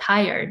maybe feel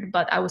tired,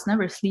 but I was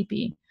never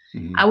sleepy.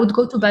 Mm-hmm. I would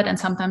go to bed and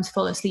sometimes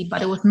fall asleep,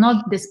 but it was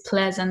not this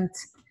pleasant,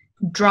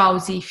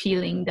 drowsy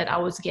feeling that I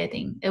was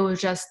getting. It was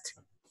just,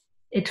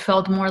 it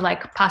felt more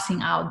like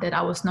passing out that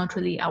I was not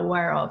really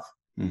aware of.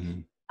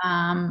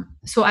 Mm-hmm.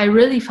 So I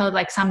really felt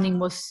like something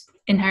was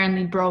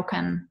inherently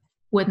broken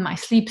with my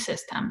sleep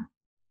system.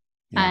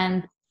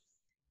 Yeah.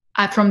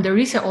 And from the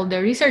research, all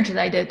the research that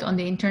I did on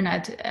the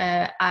internet,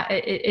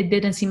 it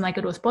didn't seem like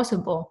it was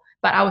possible.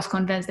 But I was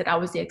convinced that I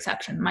was the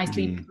exception. My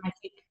sleep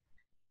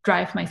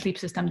drive, my sleep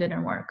system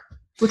didn't work,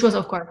 which was,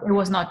 of course, it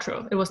was not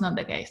true. It was not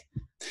the case.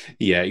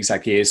 Yeah,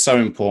 exactly. It's so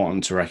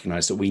important to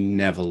recognize that we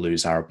never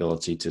lose our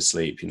ability to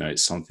sleep.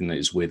 It's something that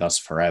is with us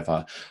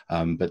forever.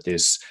 But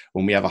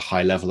when we have a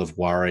high level of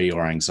worry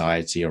or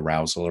anxiety,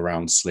 arousal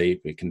around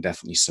sleep, it can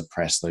definitely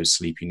suppress those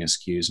sleepiness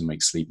cues and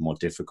make sleep more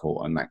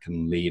difficult. And that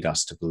can lead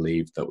us to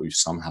believe that we've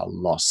somehow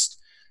lost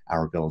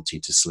our ability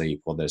to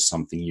sleep, or there's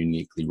something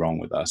uniquely wrong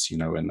with us,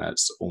 and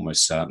that's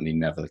almost certainly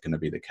never going to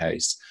be the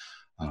case.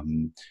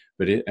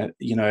 But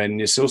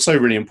and it's also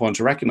really important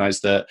to recognize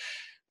that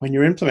when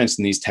you're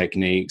implementing these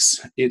techniques,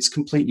 it's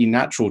completely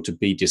natural to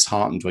be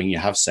disheartened when you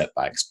have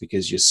setbacks,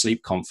 because your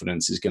sleep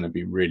confidence is going to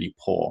be really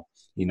poor.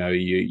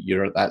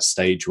 You're at that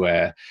stage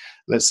where,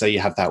 let's say you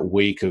have that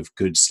week of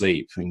good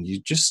sleep and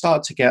you just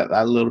start to get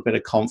that little bit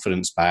of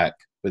confidence back,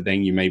 but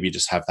then you maybe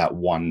just have that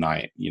one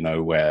night,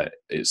 where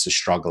it's a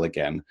struggle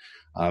again.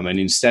 And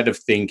instead of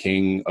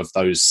thinking of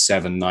those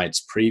 7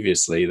 nights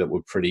previously that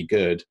were pretty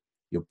good,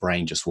 your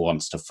brain just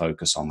wants to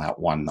focus on that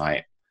one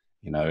night.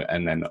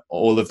 And then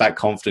all of that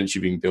confidence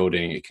you've been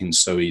building, it can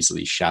so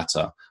easily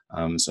shatter.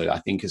 So I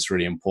think it's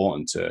really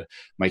important to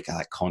make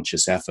that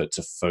conscious effort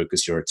to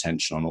focus your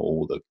attention on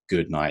all the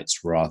good nights,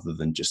 rather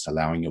than just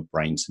allowing your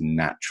brain to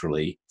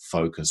naturally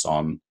focus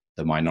on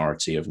the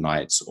minority of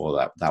nights,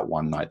 or that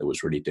one night that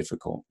was really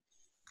difficult.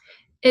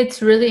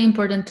 It's really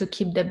important to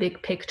keep the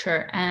big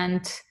picture,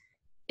 and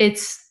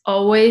it's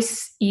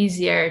always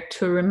easier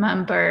to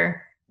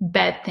remember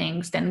bad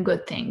things than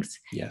good things.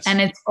 Yes. And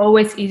it's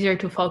always easier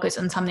to focus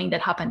on something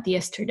that happened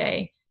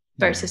yesterday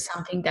versus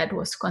something that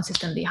was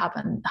consistently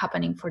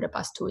happening for the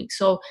past 2 weeks.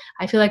 So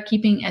I feel like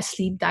keeping a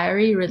sleep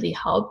diary really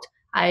helped.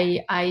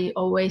 I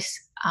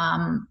always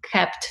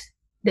kept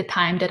the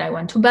time that I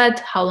went to bed,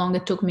 how long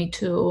it took me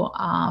to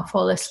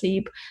fall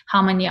asleep,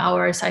 how many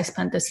hours I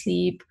spent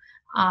asleep,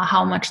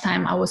 how much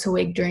time I was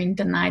awake during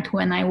the night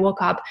when I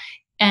woke up.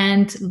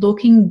 And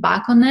looking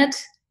back on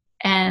it,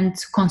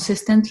 and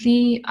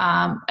consistently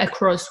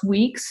across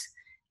weeks,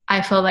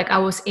 I felt like I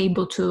was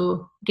able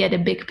to get a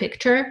big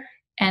picture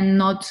and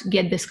not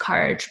get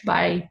discouraged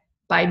by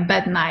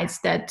bad nights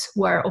that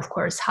were, of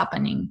course,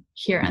 happening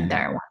here and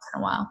there once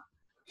in a while.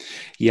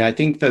 Yeah, I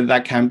think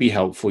that can be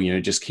helpful,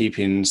 just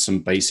keeping some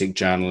basic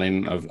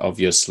journaling of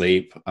your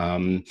sleep.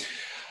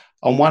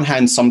 On one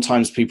hand,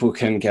 sometimes people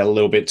can get a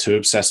little bit too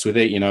obsessed with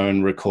it,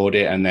 and record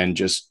it and then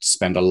just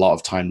spend a lot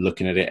of time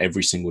looking at it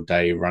every single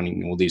day,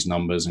 running all these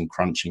numbers and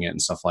crunching it and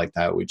stuff like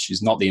that, which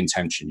is not the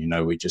intention.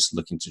 We're just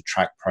looking to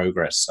track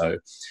progress. So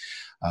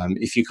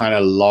if you kind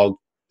of log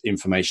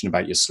information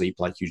about your sleep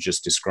like you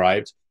just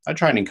described, I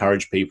try and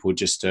encourage people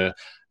just to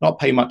not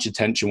pay much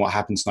attention what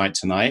happens night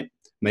to night,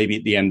 maybe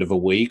at the end of a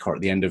week or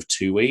at the end of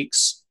 2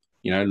 weeks.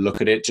 Look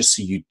at it just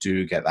so you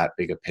do get that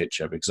bigger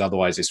picture, because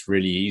otherwise it's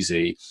really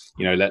easy.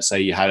 Let's say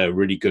you had a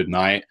really good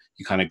night,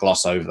 you kind of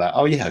gloss over that.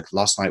 Oh yeah,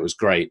 last night was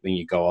great. Then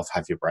you go off,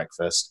 have your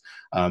breakfast.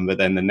 But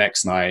then the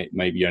next night,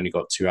 maybe you only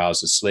got 2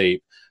 hours of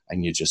sleep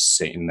and you're just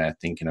sitting there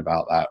thinking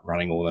about that,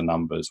 running all the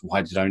numbers.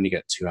 Why did I only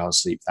get 2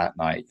 hours sleep that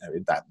night?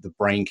 That the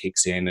brain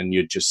kicks in and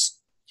you're just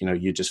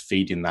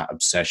feeding that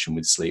obsession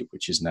with sleep,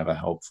 which is never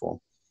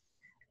helpful.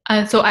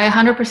 So I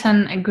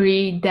 100%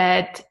 agree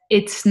that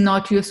it's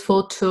not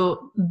useful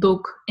to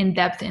look in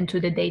depth into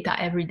the data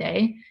every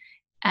day.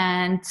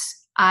 And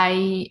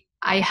I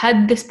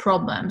had this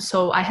problem.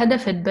 So I had a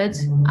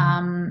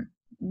Fitbit,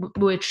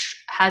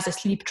 which has a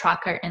sleep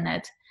tracker in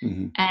it.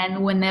 Mm-hmm.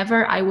 And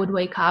whenever I would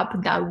wake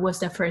up, that was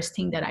the first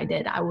thing that I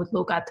did. I would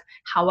look at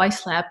how I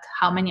slept,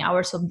 how many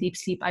hours of deep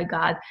sleep I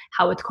got,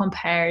 how it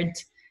compared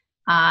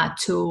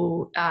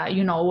to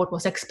what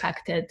was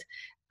expected.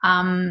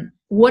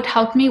 What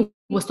helped me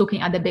was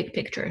looking at the big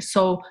picture.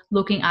 So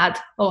looking at,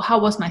 how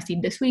was my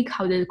sleep this week?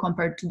 How did it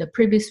compare to the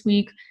previous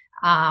week?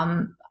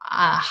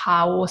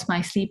 How was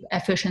my sleep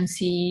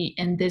efficiency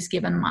in this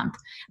given month?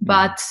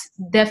 But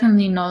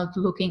definitely not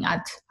looking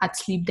at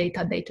sleep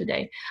data day to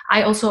day.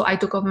 I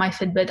took off my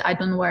Fitbit. I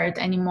don't wear it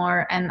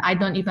anymore, and I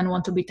don't even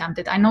want to be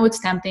tempted. I know it's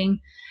tempting.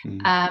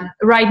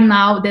 Right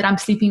now that I'm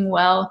sleeping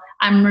well,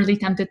 I'm really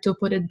tempted to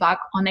put it back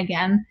on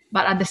again.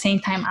 But at the same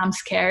time, I'm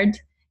scared.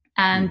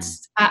 And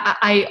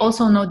I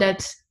also know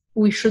that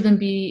we shouldn't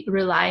be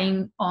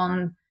relying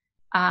on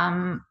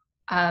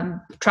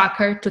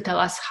tracker to tell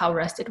us how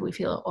rested we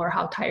feel or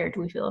how tired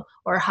we feel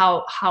or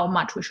how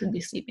much we should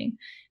be sleeping.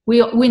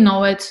 We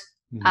know it.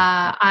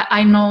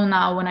 I know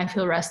now when I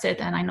feel rested,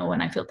 and I know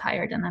when I feel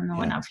tired, and I know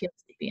when I feel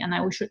sleepy, and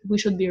we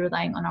should be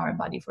relying on our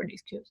body for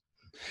these cues.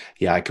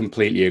 Yeah, I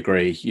completely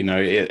agree.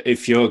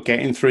 If you're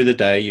getting through the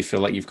day, you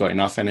feel like you've got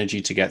enough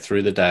energy to get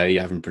through the day,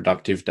 you're having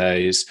productive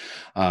days,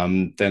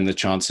 then the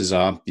chances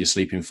are you're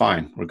sleeping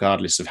fine,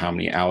 regardless of how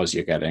many hours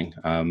you're getting.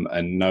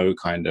 And no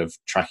kind of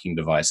tracking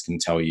device can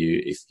tell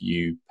you if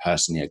you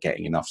personally are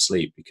getting enough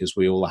sleep, because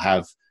we all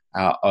have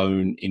our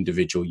own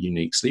individual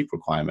unique sleep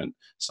requirement.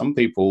 Some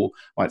people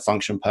might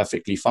function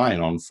perfectly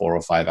fine on 4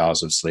 or 5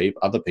 hours of sleep.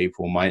 Other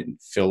people might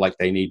feel like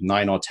they need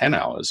 9 or 10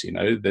 hours.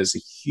 There's a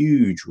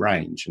huge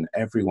range and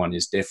everyone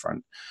is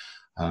different.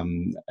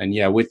 And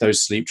yeah, with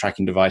those sleep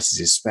tracking devices,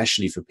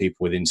 especially for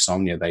people with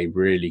insomnia, they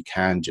really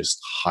can just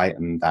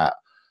heighten that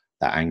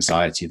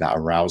anxiety, that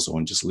arousal,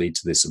 and just lead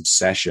to this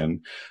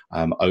obsession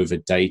over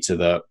data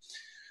that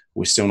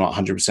we're still not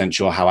 100%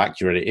 sure how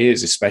accurate it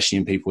is. Especially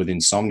in people with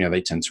insomnia,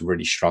 they tend to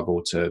really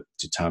struggle to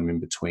determine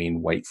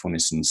between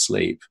wakefulness and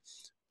sleep.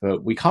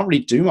 But we can't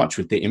really do much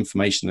with the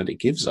information that it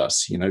gives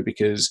us,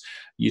 because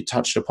you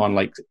touched upon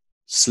like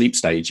sleep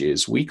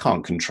stages. We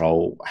can't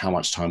control how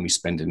much time we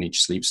spend in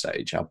each sleep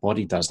stage. Our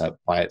body does that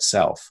by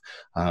itself.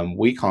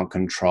 We can't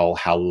control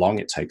how long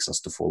it takes us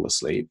to fall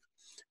asleep.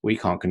 We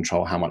can't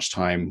control how much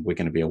time we're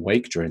going to be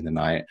awake during the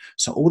night.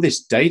 So all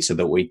this data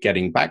that we're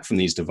getting back from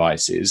these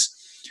devices,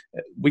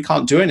 we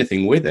can't do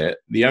anything with it.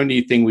 The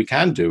only thing we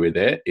can do with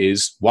it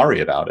is worry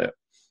about it.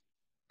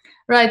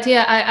 Right.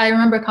 Yeah. I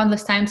remember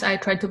countless times I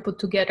tried to put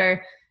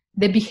together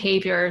the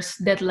behaviors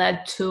that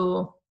led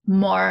to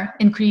more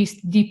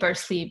increased, deeper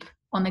sleep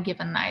on a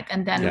given night.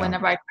 And then Yeah.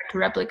 whenever I tried to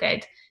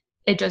replicate,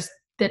 it just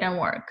didn't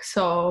work.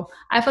 So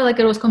I felt like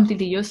it was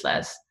completely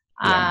useless.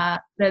 Yeah.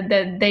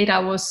 The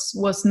data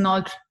was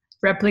not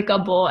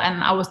replicable,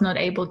 and I was not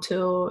able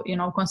to,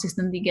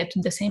 consistently get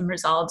to the same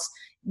results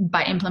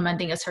by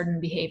implementing a certain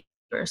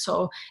behavior.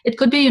 So it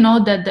could be,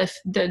 that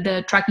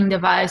the tracking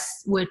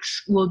device,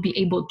 which will be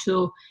able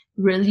to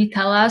really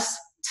tell us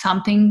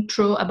something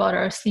true about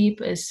our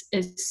sleep, is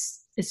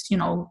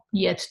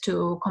yet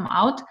to come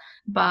out.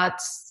 But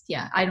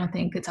yeah, I don't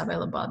think it's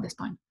available at this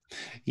point.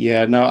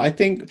 Yeah, no, I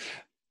think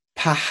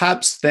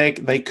perhaps they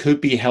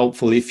could be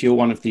helpful if you're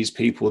one of these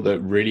people that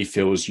really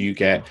feels you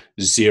get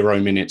 0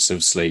 minutes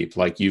of sleep,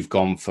 like you've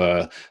gone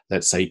for,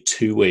 let's say,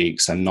 2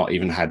 weeks and not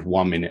even had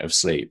 1 minute of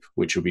sleep,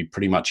 which would be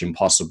pretty much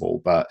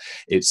impossible, but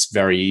it's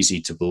very easy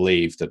to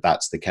believe that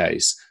that's the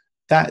case.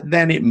 That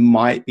then it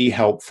might be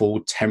helpful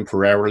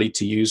temporarily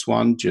to use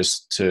one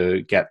just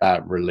to get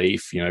that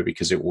relief,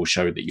 because it will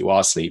show that you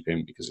are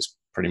sleeping, because it's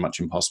pretty much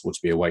impossible to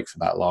be awake for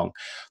that long.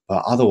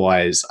 But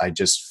otherwise, I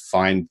just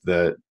find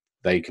that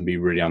they can be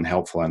really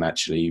unhelpful and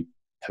actually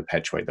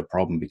perpetuate the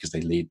problem, because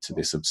they lead to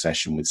this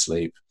obsession with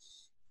sleep.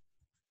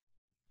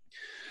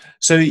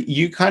 So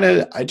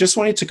I just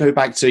wanted to go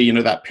back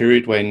to, that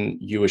period when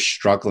you were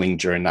struggling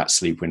during that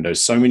sleep window.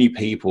 So many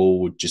people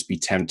would just be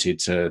tempted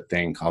to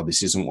think, oh,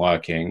 this isn't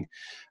working,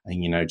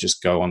 and,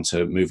 just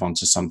move on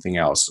to something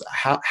else.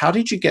 How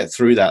did you get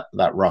through that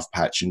rough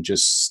patch and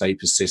just stay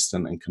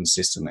persistent and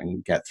consistent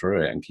and get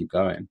through it and keep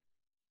going?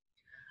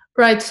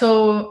 Right.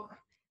 So,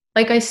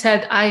 like I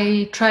said,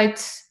 I tried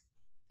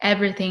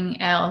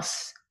everything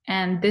else,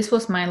 and this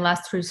was my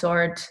last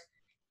resort.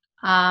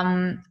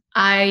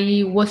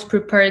 I was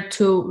prepared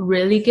to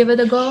really give it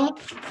a go.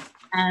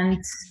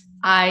 And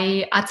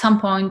at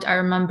some point, I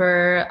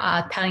remember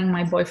telling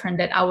my boyfriend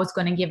that I was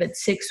going to give it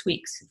 6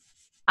 weeks.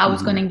 I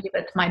was going Hmm. to give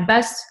it my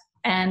best.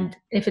 And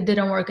if it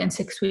didn't work in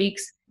 6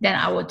 weeks, then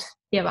I would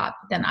give up.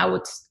 Then I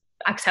would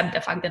accept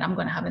the fact that I'm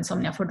going to have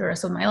insomnia for the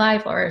rest of my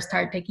life, or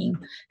start taking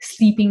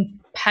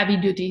heavy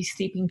duty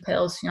sleeping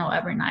pills,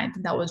 every night.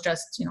 That was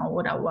just,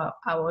 what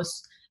I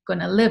was going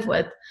to live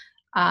with.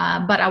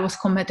 But I was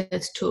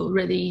committed to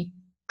really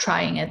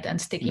trying it and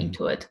sticking Hmm.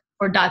 to it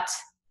for that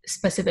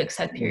specific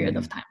set period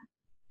of time.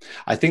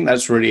 I think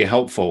that's really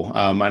helpful,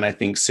 and I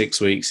think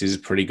 6 weeks is a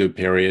pretty good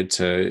period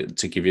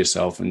to give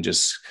yourself and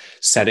just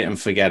set it and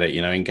forget it.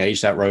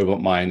 Engage that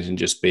robot mind and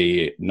just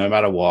be, no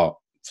matter what,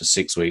 for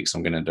 6 weeks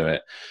I'm going to do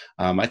it.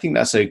 I think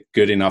that's a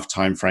good enough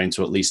time frame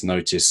to at least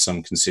notice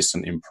some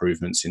consistent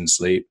improvements in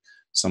sleep.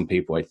 Some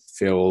people, I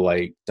feel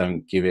like,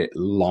 don't give it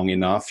long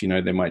enough.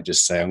 They might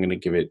just say, I'm going to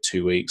give it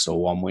 2 weeks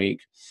or 1 week.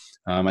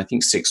 I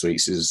think 6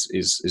 weeks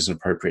is an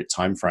appropriate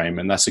time frame,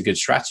 and that's a good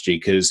strategy,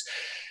 because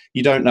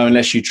you don't know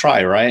unless you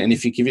try, right? And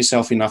if you give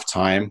yourself enough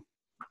time,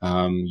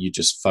 you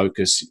just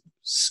focus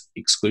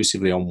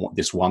exclusively on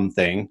this one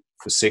thing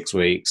for 6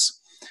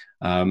 weeks.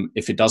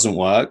 If it doesn't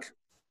work,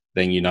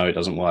 then it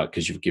doesn't work,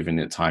 because you've given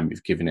it time,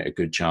 you've given it a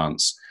good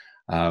chance.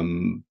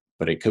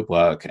 But it could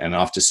work, and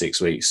after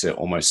 6 weeks, it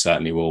almost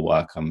certainly will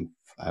work.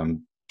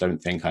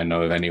 Don't think I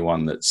know of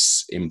anyone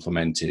that's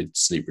implemented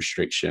sleep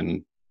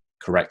restriction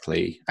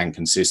correctly and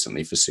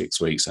consistently for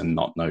 6 weeks and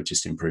not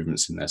noticed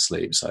improvements in their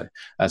sleep. So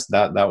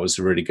that was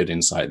a really good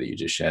insight that you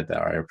just shared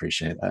there. I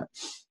appreciate that.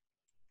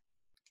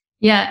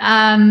 Yeah,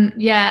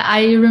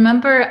 I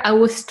remember I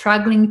was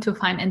struggling to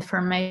find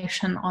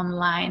information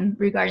online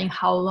regarding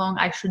how long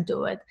I should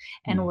do it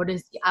and Mm. what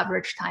is the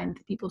average time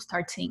that people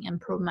start seeing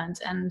improvements.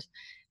 And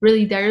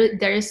really,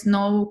 there is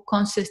no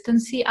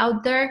consistency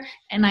out there.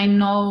 And I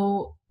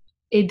know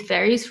it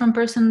varies from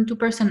person to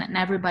person and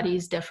everybody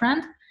is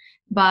different.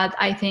 But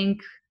I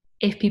think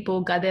if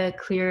people got a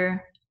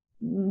clear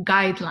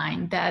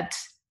guideline that,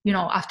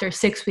 after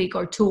 6 weeks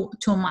or two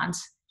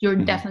months, you're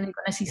definitely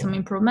going to see some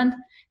improvement,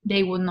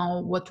 they would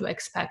know what to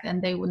expect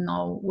and they would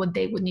know what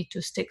they would need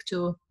to stick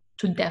to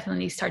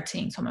definitely start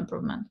seeing some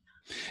improvement.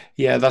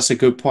 Yeah, that's a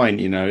good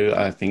point.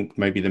 I think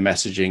maybe the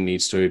messaging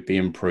needs to be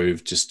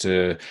improved just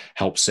to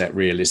help set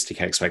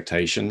realistic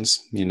expectations.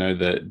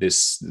 That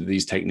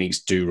these techniques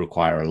do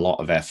require a lot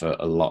of effort,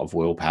 a lot of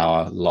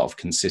willpower, a lot of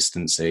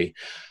consistency,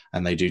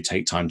 and they do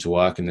take time to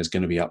work. And there's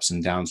going to be ups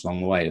and downs along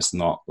the way. It's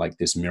not like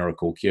this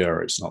miracle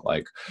cure. It's not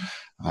like,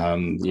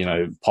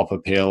 pop a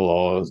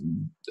pill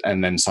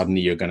and then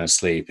suddenly you're going to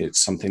sleep. It's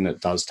something that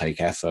does take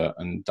effort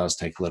and does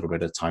take a little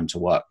bit of time to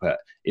work, but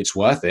it's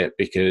worth it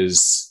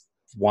because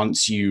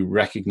once you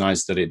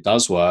recognize that it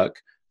does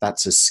work,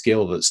 that's a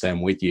skill that's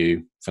then with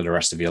you for the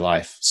rest of your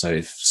life. So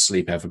if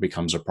sleep ever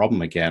becomes a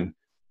problem again,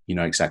 you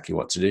know exactly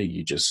what to do.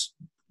 You just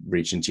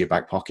reach into your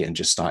back pocket and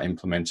just start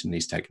implementing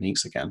these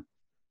techniques again.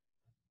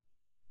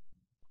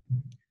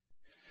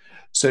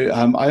 So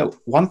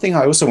one thing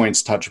I also wanted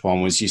to touch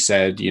upon was you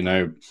said,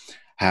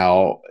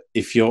 how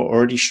if you're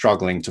already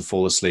struggling to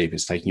fall asleep,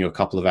 it's taking you a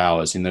couple of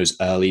hours in those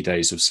early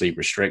days of sleep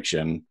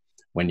restriction,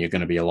 when you're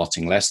going to be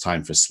allotting less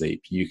time for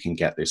sleep, you can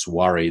get this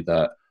worry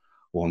that,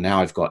 well,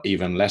 now I've got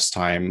even less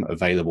time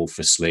available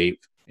for sleep.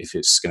 If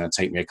it's going to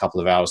take me a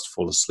couple of hours to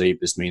fall asleep,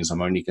 this means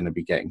I'm only going to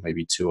be getting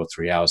maybe 2 or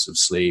 3 hours of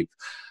sleep.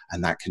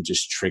 And that can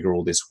just trigger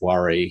all this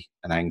worry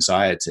and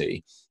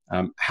anxiety.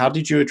 How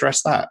did you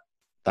address that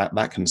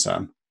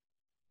concern?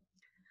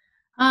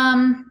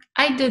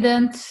 I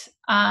didn't.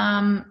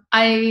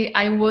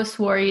 I was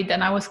worried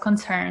and I was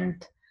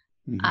concerned.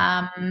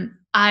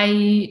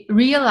 I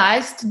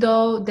realized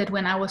though that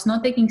when I was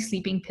not taking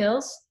sleeping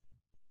pills,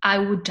 I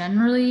would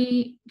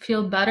generally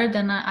feel better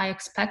than I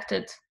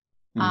expected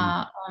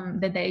on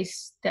the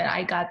days that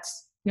I got,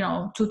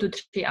 2 to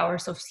 3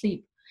 hours of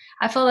sleep.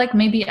 I felt like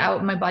maybe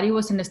my body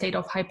was in a state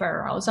of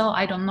hyperarousal.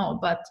 I don't know,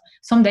 but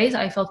some days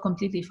I felt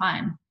completely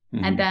fine.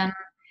 And then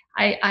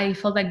I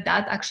felt like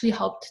that actually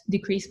helped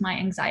decrease my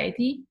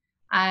anxiety.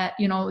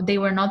 They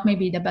were not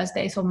maybe the best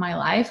days of my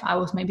life. I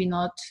was maybe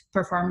not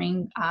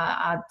performing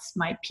at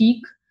my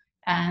peak,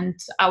 and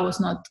I was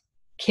not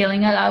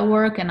killing it at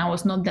work, and I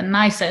was not the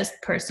nicest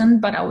person,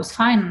 but I was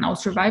fine and I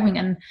was surviving.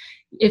 And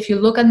if you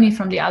look at me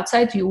from the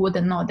outside, you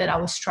wouldn't know that I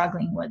was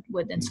struggling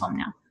with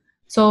insomnia.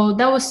 So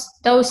that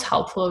was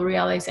helpful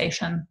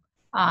realization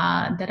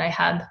that I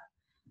had.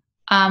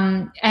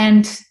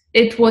 And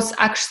it was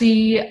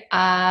actually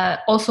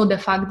also the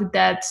fact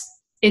that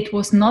it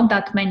was not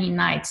that many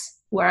nights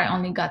where I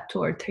only got 2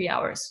 or 3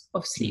 hours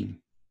of sleep.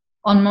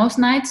 On most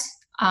nights,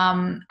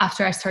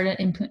 after I started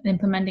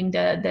implementing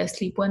the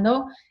sleep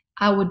window,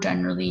 I would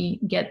generally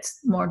get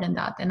more than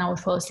that, and I would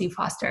fall asleep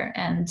faster.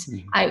 And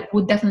I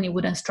definitely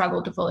wouldn't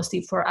struggle to fall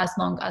asleep for as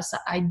long as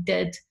I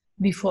did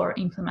before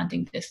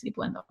implementing the sleep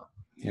window.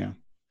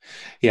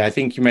 Yeah, I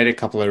think you made a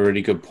couple of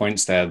really good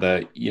points there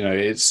that,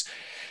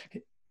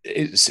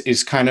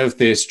 it's kind of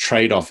this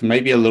trade-off,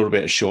 maybe a little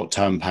bit of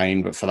short-term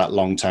pain, but for that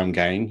long-term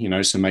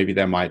gain, so maybe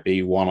there might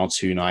be 1 or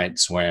 2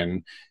 nights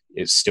when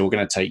it's still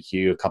going to take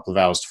you a couple of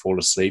hours to fall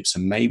asleep. So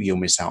maybe you'll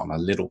miss out on a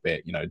little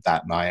bit,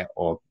 that night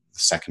or the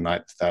second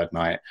night, the third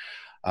night.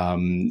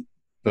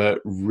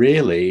 But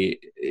really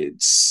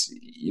it's,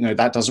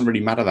 that doesn't really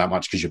matter that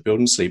much because you're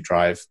building sleep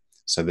drive.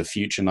 So the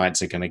future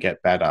nights are going to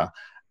get better.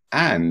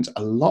 And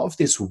a lot of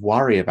this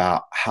worry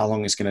about how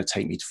long it's going to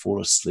take me to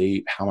fall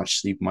asleep, how much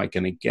sleep am I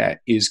going to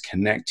get, is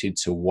connected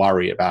to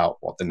worry about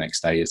what the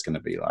next day is going to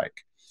be like.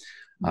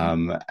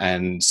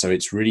 And so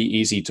it's really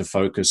easy to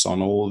focus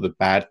on all the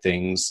bad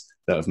things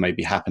that have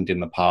maybe happened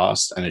in the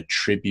past and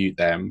attribute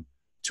them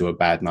to a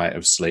bad night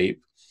of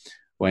sleep,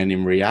 when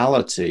in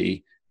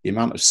reality, the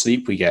amount of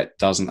sleep we get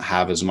doesn't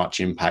have as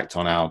much impact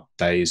on our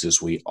days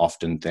as we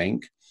often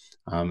think.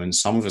 And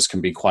some of us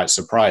can be quite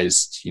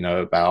surprised,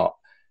 about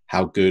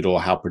how good or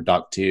how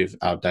productive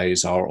our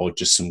days are, or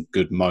just some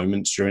good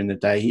moments during the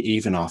day,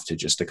 even after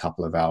just a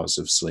couple of hours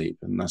of sleep.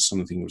 And that's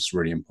something that's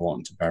really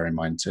important to bear in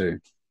mind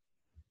too.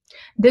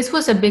 This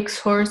was a big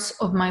source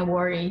of my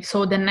worry.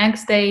 So the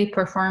next day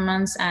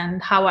performance and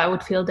how I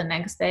would feel the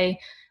next day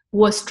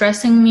was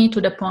stressing me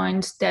to the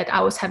point that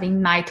I was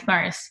having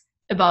nightmares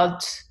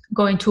about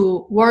going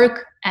to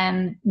work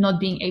and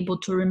not being able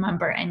to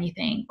remember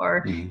anything,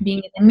 or being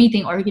in a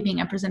meeting or giving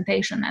a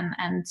presentation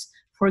and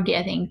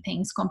forgetting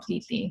things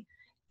completely.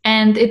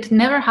 And it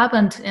never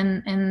happened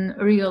in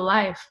real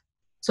life.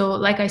 So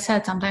like I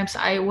said, sometimes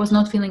I was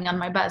not feeling at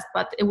my best,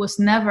 but it was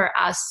never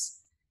as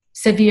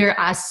severe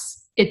as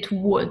it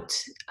would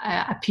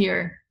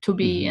appear to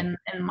be in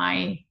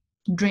my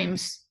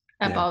dreams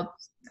about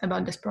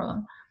this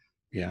problem.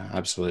 Yeah,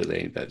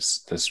 absolutely.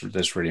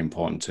 That's really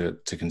important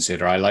to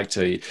consider. I like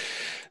to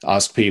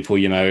ask people,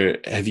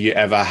 have you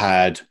ever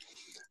had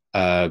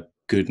a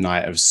good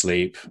night of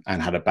sleep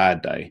and had a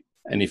bad day?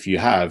 And if you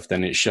have,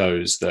 then it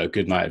shows that a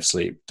good night of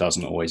sleep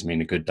doesn't always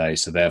mean a good day.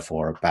 So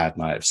therefore, a bad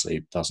night of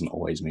sleep doesn't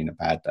always mean a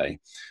bad day.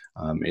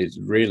 It's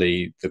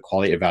really, the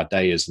quality of our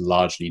day is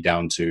largely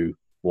down to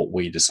what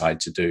we decide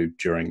to do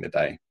during the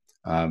day,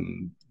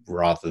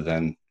 rather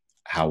than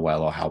how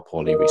well or how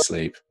poorly we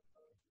sleep.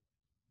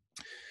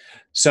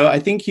 So I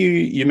think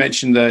you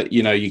mentioned that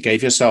you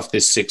gave yourself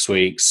this 6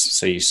 weeks,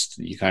 so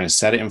you kind of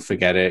set it and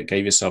forget it.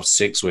 Gave yourself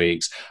 6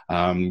 weeks.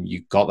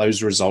 You got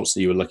those results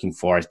that you were looking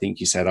for. I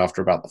think you said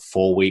after about the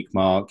 4 week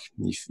mark,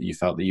 you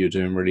felt that you were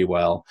doing really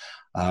well.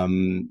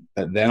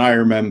 But then I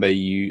remember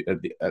you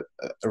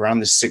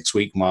around the 6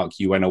 week mark,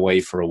 you went away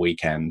for a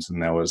weekend,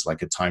 and there was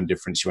like a time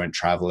difference. You went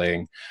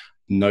traveling,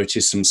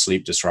 noticed some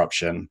sleep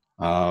disruption.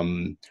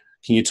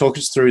 Can you talk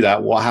us through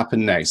that? What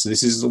happened next?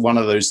 This is one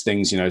of those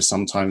things,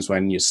 sometimes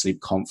when your sleep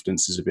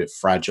confidence is a bit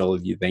fragile,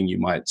 then you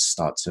might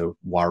start to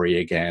worry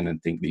again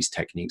and think these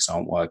techniques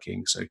aren't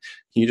working. So can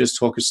you just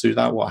talk us through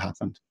that? What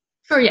happened?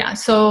 Sure, yeah.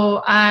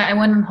 So I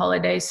went on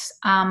holidays.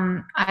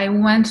 I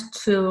went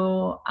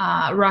to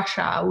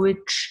Russia,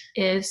 which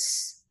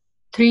is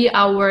 3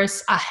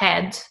 hours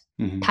ahead,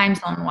 time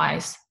zone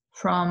wise,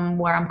 from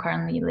where I'm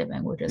currently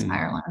living, which is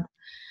Ireland.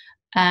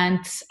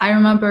 And I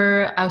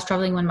remember I was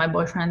traveling with my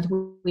boyfriend.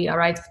 We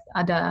arrived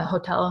at the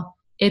hotel.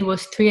 It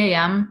was 3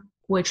 a.m.,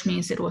 which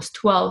means it was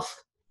 12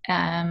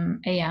 a.m.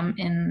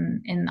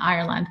 in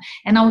Ireland.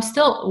 And I was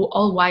still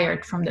all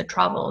wired from the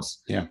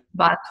travels. Yeah.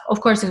 But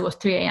of course, it was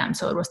 3 a.m.,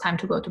 so it was time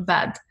to go to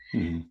bed.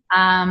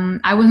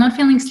 I was not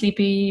feeling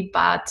sleepy,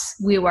 but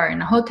we were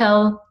in a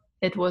hotel.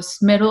 It was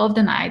middle of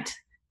the night.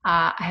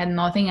 I had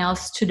nothing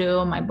else to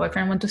do. My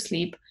boyfriend went to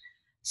sleep.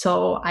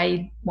 So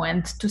I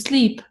went to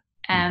sleep.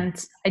 And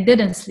I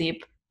didn't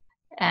sleep.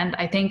 And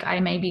I think I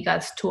maybe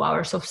got 2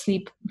 hours of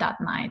sleep that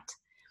night.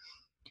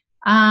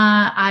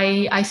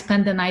 I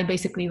spent the night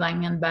basically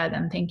lying in bed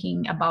and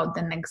thinking about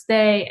the next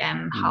day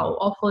and how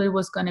awful it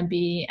was going to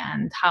be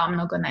and how I'm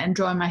not going to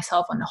enjoy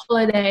myself on the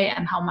holiday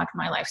and how much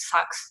my life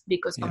sucks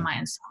because of my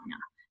insomnia.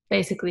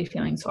 Basically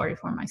feeling sorry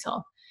for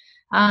myself.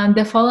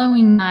 The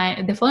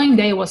following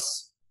day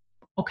was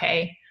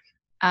okay.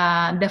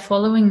 The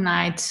following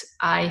night,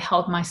 I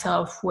helped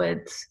myself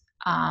with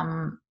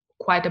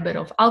quite a bit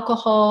of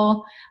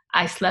alcohol.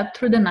 I slept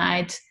through the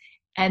night,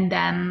 and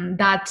then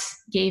that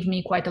gave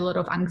me quite a lot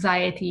of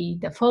anxiety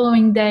the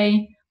following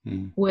day,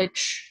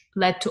 which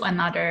led to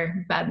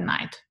another bad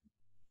night.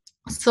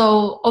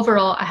 So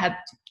overall, I had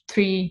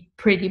 3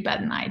 pretty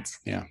bad nights.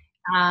 Yeah.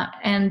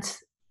 And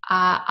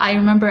I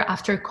remember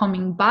after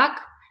coming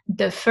back,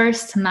 the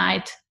first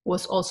night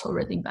was also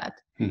really bad.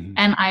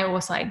 And I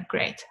was like,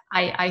 great.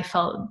 I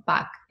fell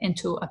back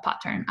into a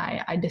pattern.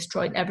 I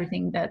destroyed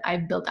everything that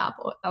I've built up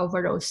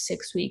over those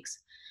 6 weeks.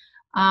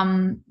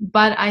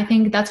 But I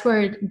think that's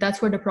where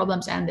the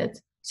problems ended.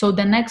 So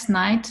the next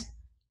night,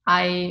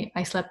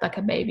 I slept like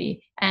a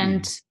baby.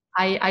 And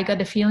I got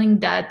the feeling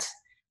that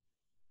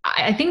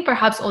I think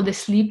perhaps all the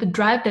sleep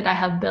drive that I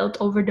have built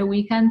over the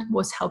weekend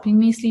was helping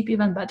me sleep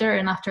even better.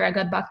 And after I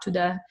got back to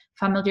the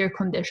familiar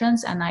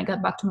conditions and I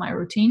got back to my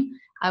routine,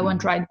 I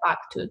went right back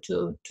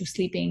to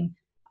sleeping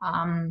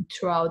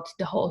throughout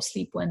the whole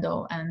sleep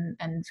window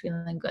and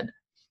feeling good.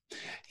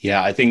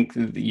 Yeah, I think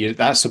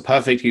that's a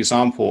perfect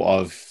example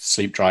of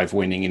sleep drive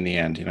winning in the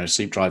end.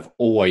 Sleep drive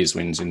always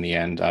wins in the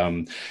end.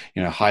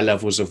 High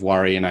levels of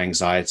worry and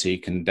anxiety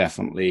can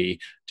definitely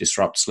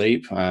disrupt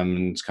sleep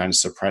and kind of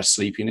suppress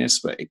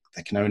sleepiness, but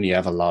they can only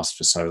ever last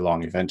for so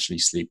long. Eventually,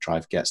 sleep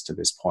drive gets to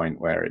this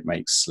point where it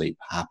makes sleep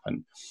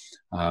happen.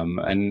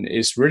 And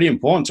it's really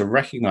important to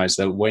recognize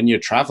that when you're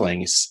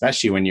traveling,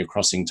 especially when you're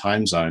crossing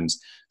time zones,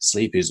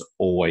 sleep is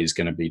always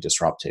going to be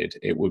disrupted.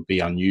 It would be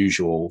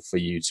unusual for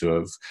you to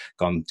have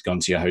gone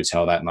to your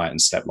hotel that night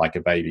and slept like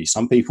a baby.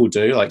 Some people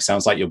do,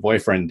 sounds like your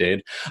boyfriend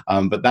did,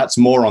 but that's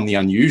more on the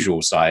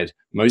unusual side.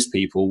 Most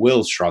people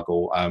will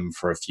struggle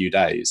for a few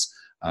days,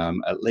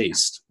 at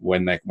least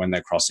when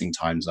they're crossing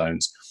time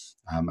zones.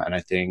 And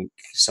I think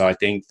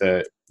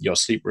that your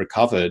sleep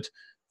recovered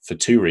for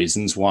 2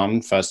 reasons.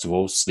 One, first of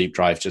all, sleep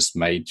drive just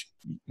made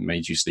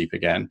you sleep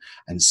again.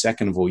 And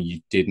second of all, you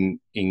didn't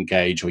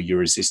engage, or you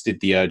resisted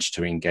the urge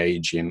to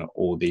engage in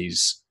all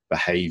these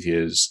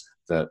behaviors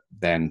that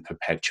then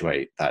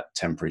perpetuate that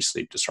temporary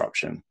sleep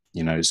disruption.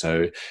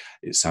 So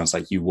it sounds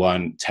like you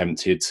weren't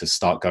tempted to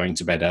start going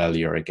to bed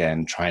earlier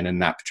again, trying to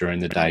nap during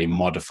the day,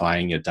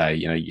 modifying your day.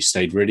 You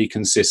stayed really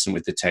consistent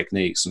with the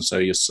techniques. And so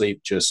your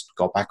sleep just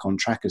got back on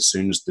track as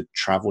soon as the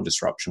travel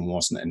disruption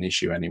wasn't an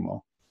issue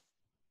anymore.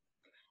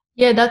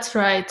 Yeah, that's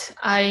right.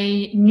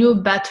 I knew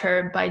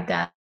better by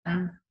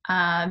then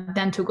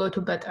than to go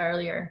to bed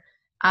earlier.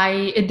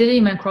 It didn't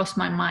even cross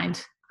my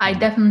mind. I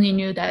definitely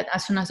knew that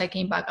as soon as I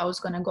came back, I was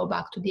going to go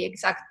back to the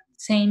exact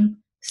same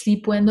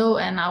sleep window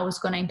and I was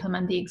going to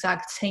implement the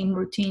exact same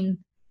routine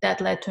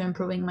that led to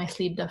improving my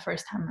sleep the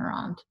first time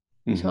around.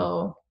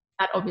 So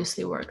that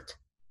obviously worked.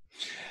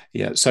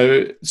 Yeah.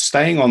 So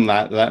staying on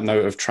that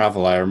note of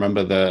travel, I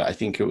remember I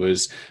think it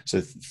was,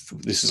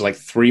 this is like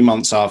 3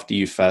 months after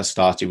you first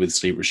started with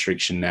sleep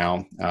restriction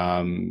now.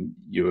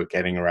 You were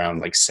getting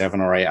around like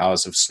 7 or 8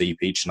 hours of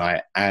sleep each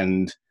night,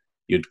 and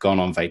you'd gone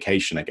on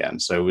vacation again.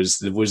 So was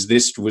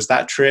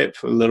that trip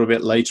a little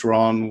bit later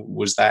on?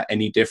 Was that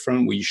any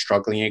different? Were you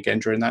struggling again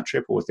during that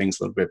trip, or were things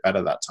a little bit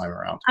better that time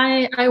around?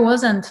 I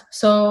wasn't.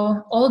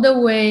 So all the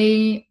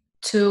way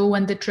to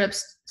when the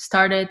trips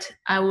started,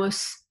 I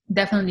was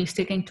definitely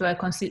sticking to a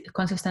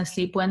consistent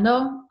sleep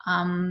window.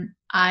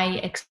 I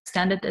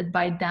extended it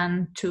by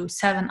then to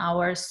 7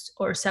 hours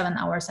or 7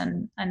 hours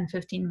and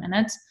 15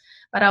 minutes.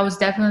 But I was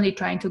definitely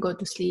trying to go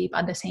to sleep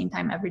at the same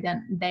time every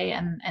day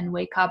and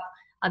wake up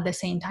at the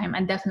same time,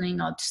 and definitely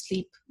not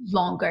sleep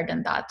longer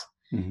than that.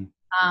 Hmm.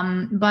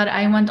 But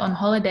I went on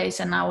holidays,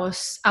 and I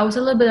was a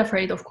little bit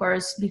afraid, of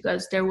course,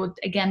 because there would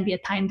again be a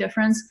time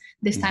difference,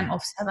 this time Hmm.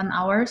 of 7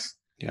 hours.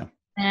 Yeah.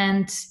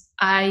 And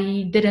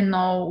I didn't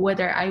know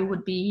whether I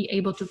would be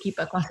able to keep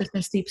a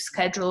consistent sleep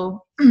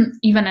schedule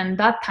even in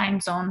that time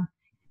zone.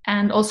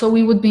 And also,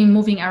 we would be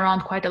moving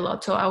around quite a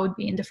lot, so I would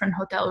be in different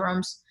hotel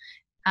rooms,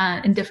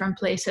 in different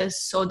places,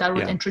 so that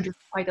would Yeah. introduce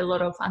quite a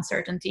lot of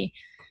uncertainty.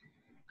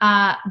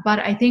 But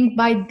I think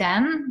by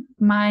then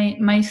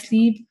my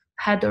sleep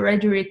had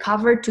already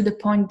recovered to the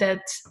point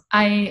that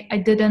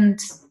I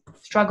didn't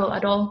struggle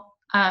at all.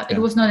 It Yeah.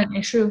 was not an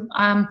issue.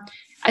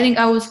 I think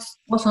I was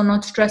also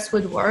not stressed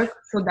with work,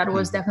 so that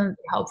was Hmm.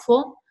 definitely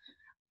helpful.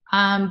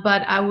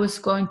 But I was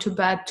going to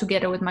bed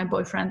together with my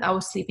boyfriend. I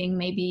was sleeping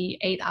maybe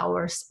 8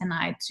 hours a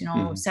night,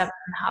 Hmm.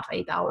 7.5,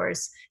 8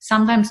 hours,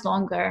 sometimes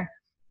longer.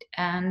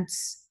 And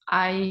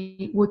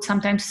I would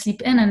sometimes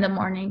sleep in the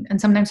morning, and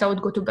sometimes I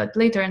would go to bed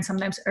later, and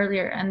sometimes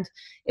earlier. And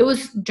it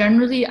was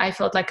generally, I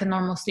felt like a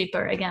normal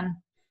sleeper again.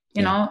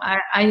 Yeah.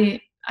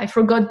 I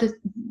forgot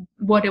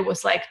what it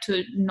was like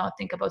to not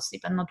think about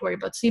sleep and not worry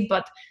about sleep.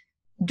 But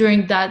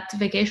during that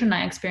vacation,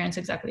 I experienced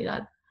exactly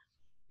that.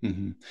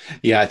 Hmm.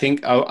 Yeah, I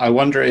think I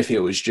wonder if it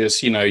was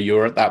just,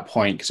 you're at that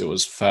point because it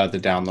was further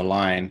down the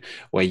line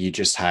where you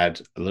just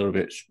had a little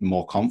bit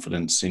more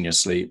confidence in your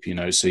sleep,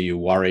 so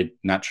you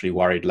naturally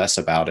worried less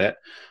about it.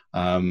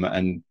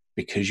 And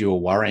because you were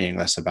worrying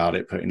less about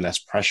it, putting less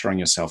pressure on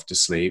yourself to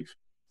sleep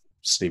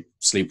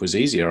was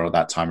easier all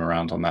that time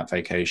around on that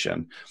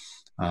vacation.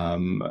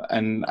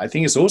 And I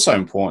think it's also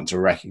important to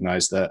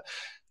recognize that,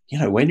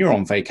 when you're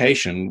on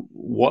vacation,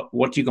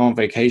 what do you go on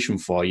vacation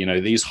for?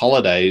 These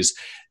holidays,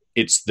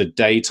 it's the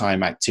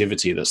daytime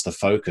activity that's the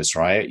focus,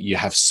 right? You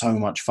have so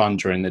much fun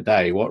during the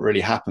day. What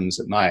really happens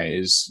at night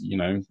is,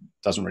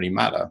 doesn't really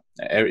matter.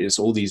 It's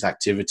all these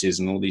activities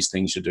and all these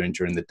things you're doing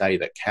during the day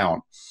that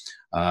count.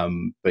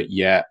 But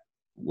yet,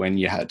 when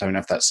you don't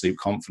have that sleep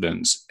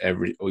confidence,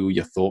 all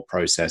your thought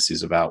process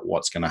is about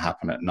what's going to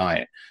happen at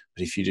night.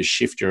 But if you just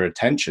shift your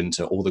attention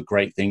to all the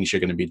great things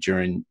you're going to be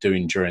doing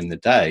during the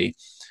day,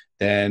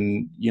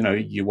 then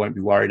you won't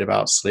be worried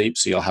about sleep.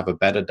 So you'll have a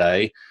better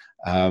day,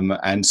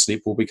 and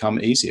sleep will become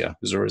easier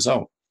as a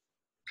result.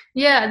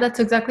 Yeah, that's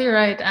exactly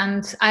right.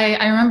 And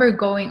I remember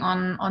going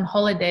on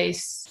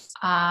holidays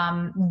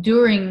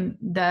during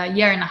the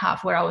year and a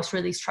half where I was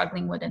really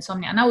struggling with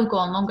insomnia. And I would go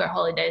on longer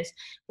holidays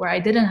where I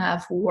didn't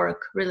have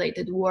work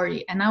related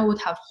worry, and I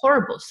would have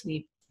horrible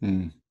sleep.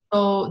 Mm.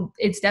 So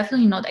it's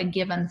definitely not a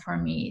given for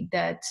me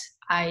that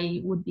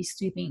I would be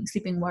sleeping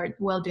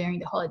well during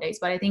the holidays.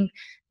 But I think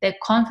the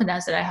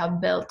confidence that I have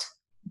built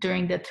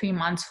during the 3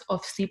 months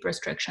of sleep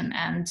restriction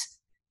and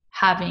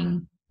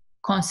having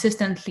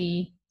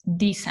consistently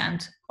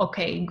decent,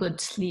 okay, good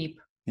sleep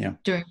Yeah.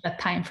 during that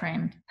time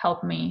frame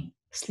helped me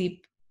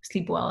sleep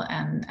well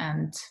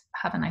and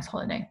have a nice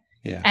holiday.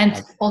 Yeah.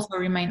 And also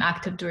remain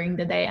active during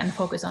the day and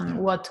focus on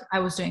what I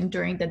was doing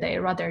during the day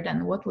rather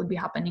than what would be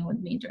happening with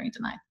me during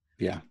the night.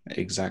 Yeah,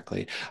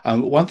 exactly.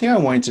 One thing I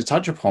wanted to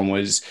touch upon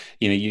was,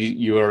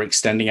 you were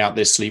extending out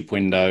this sleep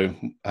window,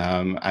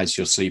 as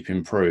your sleep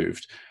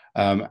improved.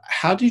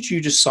 How did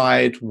you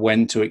decide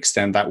when to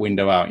extend that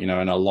window out?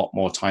 And a lot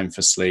more time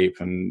for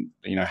sleep, and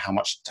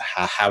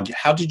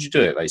how did you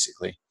do it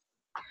basically?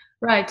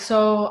 Right.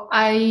 So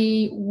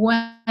I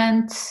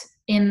went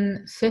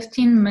in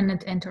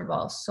 15-minute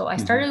intervals. So I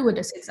Hmm. started with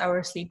a 6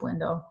 hour sleep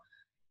window.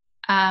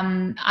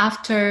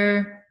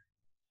 After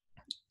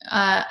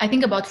I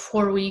think about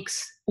 4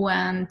 weeks,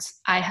 when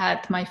I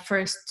had my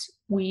first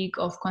week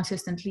of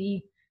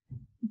consistently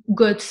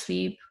good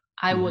sleep,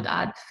 I would Hmm.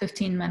 add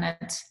 15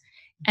 minutes.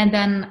 And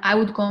then I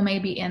would go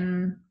maybe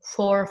in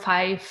 4 or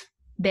 5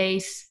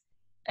 days,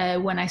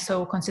 when I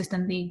saw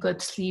consistently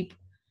good sleep,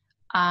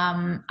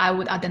 I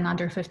would add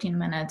another 15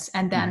 minutes.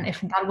 And then Hmm.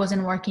 if that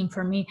wasn't working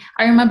for me,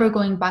 I remember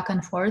going back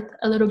and forth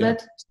a little Yeah.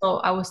 bit. So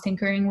I was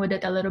tinkering with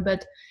it a little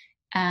bit.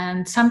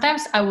 And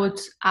sometimes I would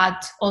add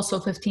also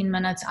 15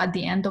 minutes at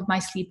the end of my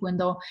sleep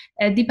window.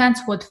 It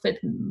depends what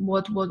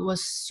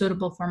was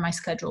suitable for my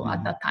schedule at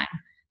Hmm. that time.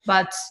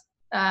 But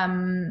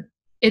um,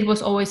 it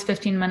was always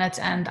 15 minutes,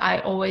 and I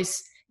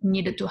always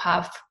needed to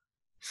have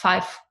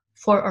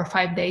 4 or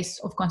 5 days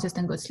of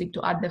consistent good sleep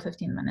to add the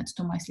 15 minutes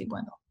to my sleep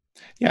window.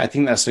 Yeah, I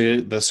think that's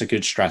a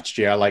good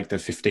strategy. I like the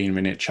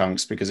 15-minute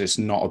chunks because it's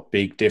not a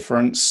big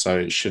difference, so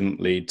it shouldn't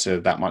lead to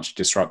that much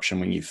disruption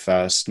when you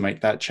first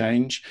make that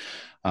change.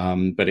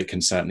 But it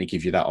can certainly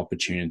give you that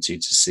opportunity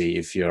to see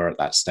if you're at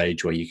that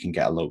stage where you can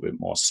get a little bit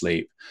more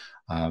sleep.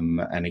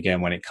 And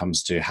again, when it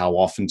comes to how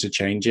often to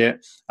change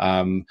it,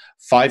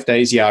 5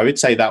 days, yeah, I would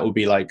say that would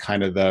be like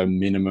kind of the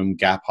minimum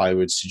gap I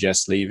would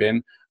suggest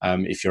leaving.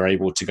 If you're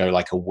able to go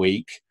like a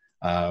week,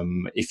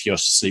 if your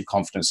sleep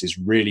confidence is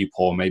really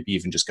poor, maybe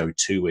even just go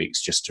 2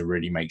 weeks just to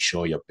really make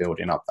sure you're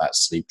building up that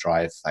sleep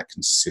drive, that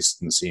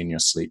consistency in your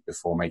sleep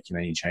before making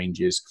any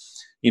changes.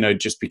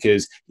 Just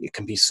because it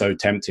can be so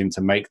tempting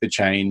to make the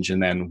change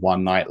and then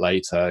one night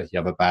later you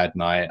have a bad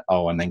night,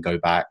 and then go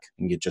back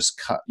and you're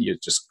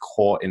just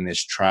caught in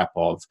this trap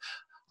of,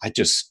 I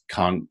just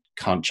can't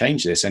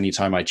change this.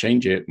 Anytime I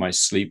change it, my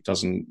sleep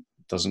doesn't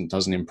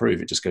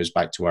improve. It just goes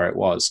back to where it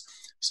was.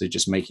 So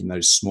just making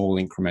those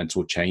small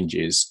incremental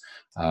changes,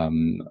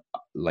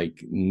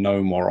 like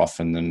no more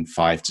often than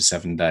 5 to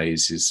 7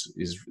 days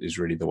is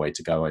really the way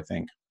to go, I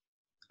think.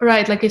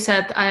 Right, like you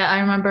said, I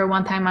remember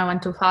one time I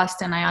went too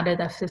fast and I added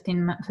a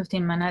 15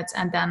 minutes,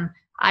 and then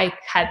I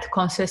had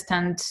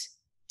consistent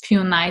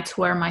few nights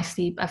where my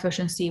sleep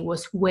efficiency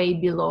was way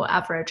below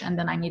average, and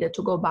then I needed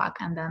to go back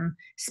and then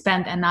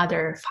spend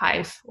another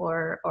 5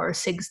 or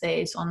 6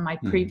 days on my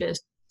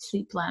previous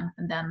sleep plan,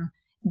 and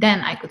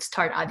then I could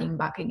start adding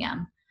back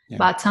again. Yeah.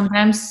 But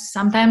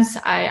sometimes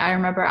I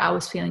remember I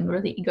was feeling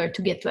really eager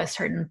to get to a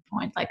certain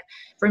point. Like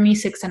for me,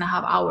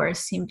 6.5 hours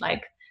seemed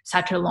like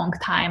such a long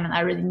time, and I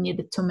really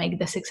needed to make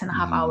the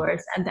 6.5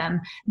 hours. And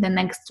then the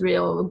next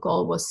real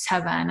goal was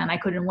 7, and I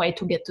couldn't wait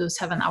to get to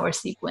 7 hour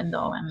sleep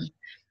window. And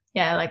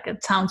yeah, like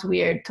it sounds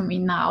weird to me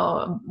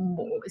now.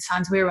 It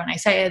sounds weird when I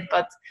say it,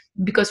 but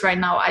because right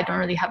now I don't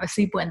really have a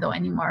sleep window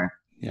anymore.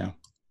 Yeah.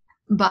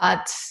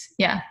 But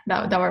yeah,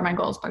 that were my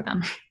goals back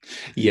then.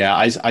 Yeah,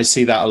 I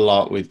see that a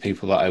lot with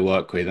people that I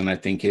work with, and I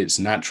think it's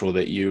natural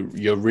that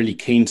you're really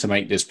keen to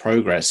make this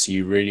progress.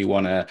 You really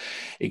want to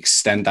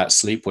extend that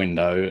sleep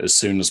window as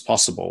soon as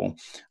possible.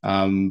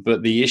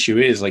 But the issue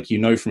is, like,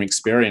 from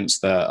experience,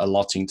 that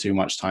allotting too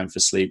much time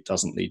for sleep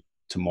doesn't lead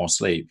to more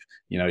sleep.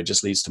 It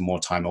just leads to more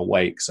time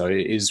awake. So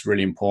it is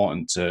really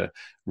important to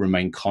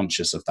remain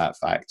conscious of that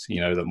fact,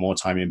 that more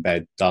time in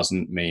bed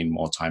doesn't mean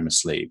more time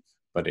asleep,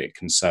 but it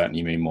can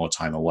certainly mean more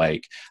time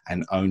awake,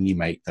 and only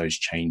make those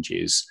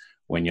changes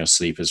when your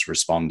sleep has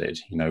responded,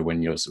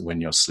 when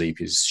your sleep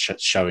is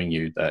showing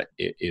you that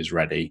it is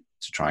ready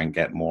to try and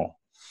get more.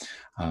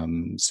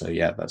 So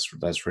yeah,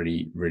 that's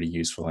really, really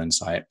useful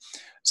insight.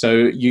 So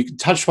you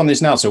touched on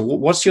this now. So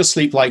what's your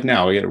sleep like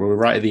now? We're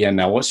right at the end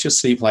now. What's your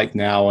sleep like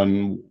now,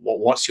 and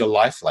what's your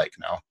life like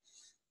now?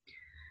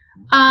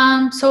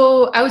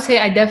 So I would say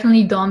I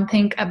definitely don't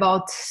think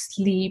about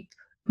sleep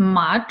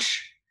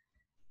much.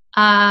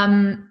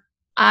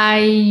 I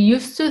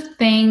used to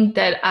think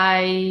that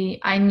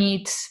I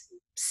need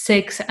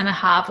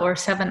 6.5 or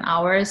 7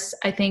 hours.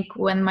 I think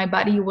when my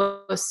body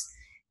was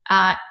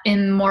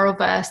in more of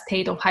a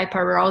state of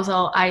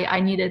hyperarousal, I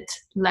needed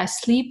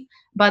less sleep.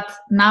 But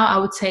now I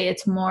would say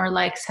it's more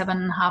like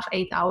 7.5,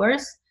 8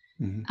 hours.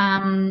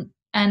 And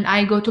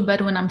I go to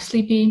bed when I'm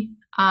sleepy.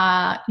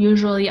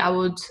 Usually I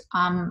would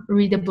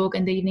read a book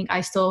in the evening.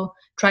 I still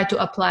try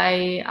to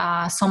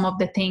apply some of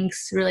the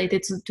things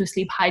related to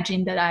sleep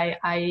hygiene that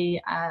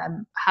I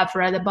have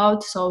read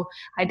about. So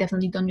I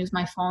definitely don't use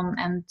my phone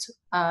and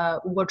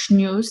watch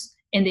news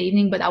in the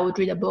evening, but I would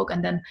read a book.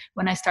 And then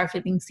when I start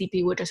feeling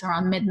sleepy, which is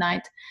around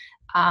midnight,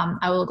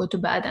 I will go to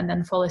bed and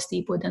then fall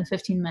asleep within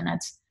 15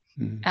 minutes.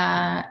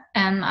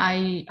 And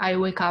I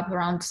wake up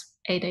around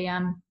 8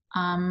 a.m.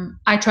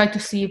 I try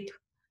to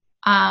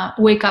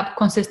wake up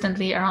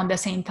consistently around the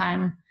same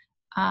time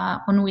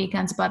on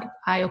weekends, but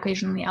I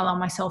occasionally allow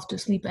myself to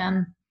sleep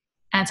in.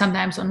 And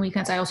sometimes on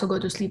weekends, I also go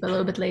to sleep a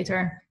little bit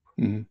later.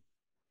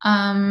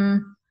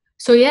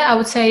 So yeah, I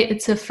would say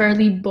it's a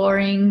fairly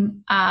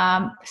boring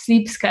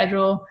sleep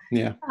schedule.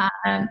 Yeah.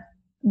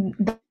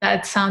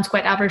 That sounds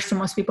quite average to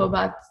most people,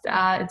 but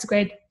it's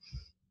great.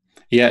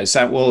 Yeah, it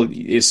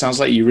sounds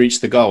like you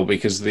reached the goal,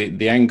 because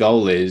the end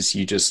goal is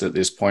you just at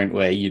this point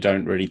where you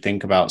don't really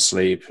think about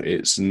sleep.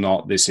 It's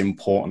not this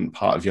important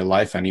part of your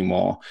life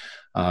anymore.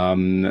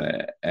 And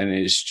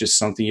it's just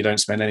something you don't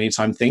spend any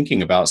time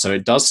thinking about. So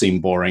it does seem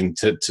boring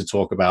to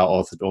talk about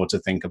or to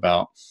think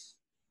about.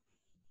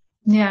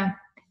 Yeah.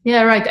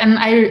 Yeah, right. And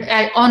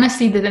I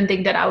honestly didn't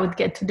think that I would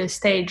get to this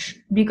stage,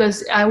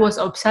 because I was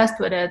obsessed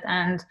with it,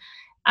 and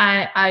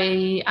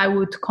I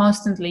would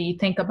constantly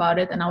think about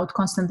it, and I would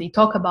constantly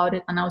talk about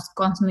it, and I was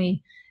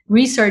constantly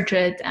research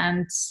it.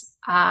 And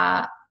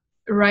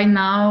right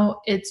now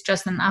it's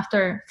just an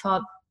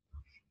afterthought.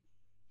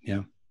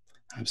 Yeah,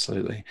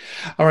 absolutely.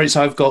 All right,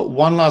 so I've got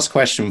one last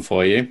question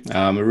for you.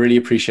 I really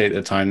appreciate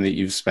the time that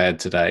you've spared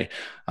today.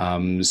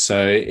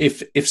 So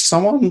if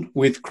someone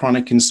with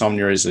chronic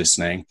insomnia is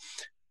listening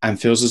and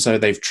feels as though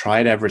they've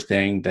tried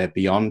everything, they're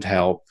beyond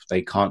help,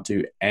 they can't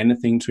do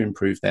anything to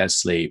improve their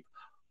sleep,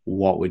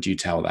 what would you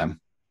tell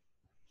them?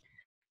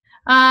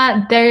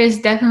 There is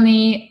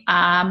definitely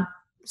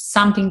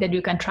something that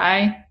you can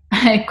try.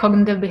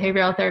 Cognitive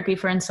behavioral therapy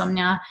for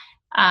insomnia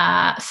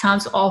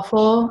sounds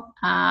awful,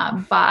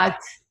 but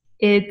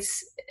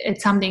it's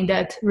something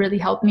that really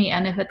helped me.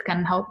 And if it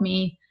can help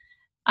me,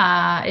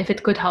 if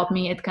it could help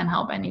me, it can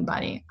help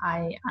anybody.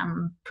 I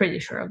am pretty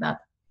sure of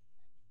that.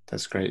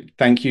 That's great.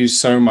 Thank you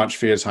so much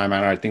for your time,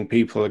 Anna. I think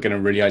people are going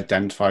to really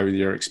identify with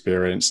your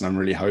experience, and I'm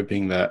really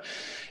hoping that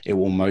it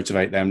will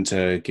motivate them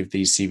to give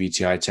these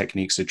cbt-i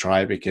techniques a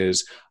try,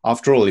 because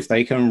after all, if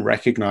they can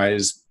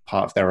recognize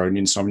part of their own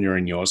insomnia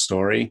in your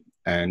story,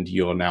 and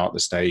you're now at the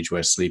stage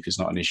where sleep is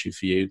not an issue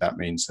for you, that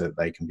means that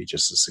they can be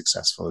just as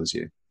successful as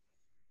you.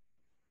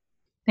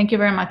 Thank you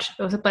very much.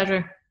 It was a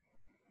pleasure.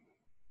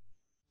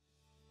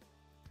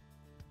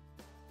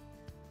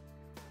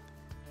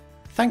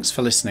 Thanks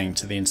for listening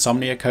to the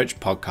Insomnia Coach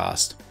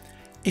podcast.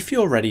 If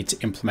you're ready to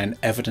implement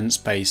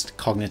evidence-based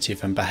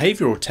cognitive and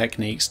behavioral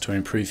techniques to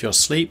improve your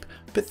sleep,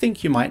 but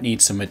think you might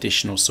need some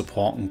additional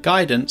support and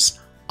guidance,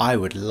 I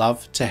would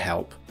love to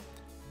help.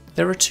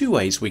 There are 2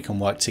 ways we can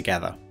work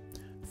together.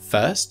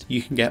 First,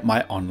 you can get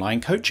my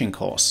online coaching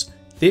course.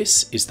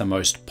 This is the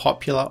most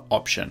popular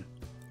option.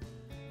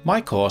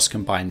 My course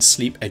combines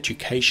sleep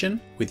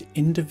education with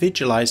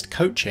individualized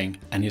coaching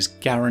and is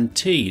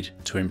guaranteed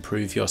to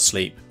improve your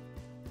sleep.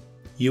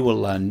 You will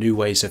learn new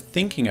ways of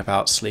thinking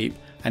about sleep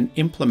and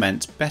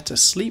implement better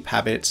sleep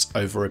habits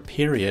over a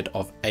period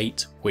of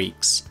 8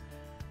 weeks.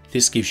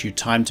 This gives you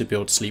time to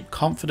build sleep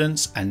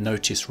confidence and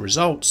notice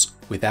results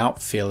without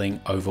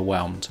feeling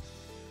overwhelmed.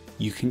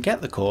 You can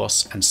get the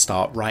course and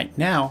start right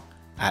now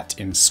at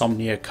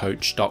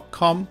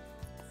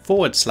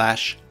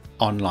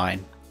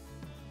insomniacoach.com/online.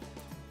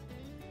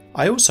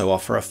 I also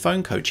offer a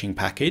phone coaching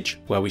package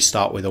where we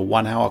start with a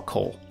 1-hour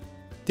call.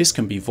 This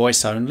can be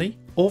voice only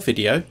or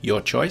video, your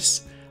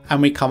choice, and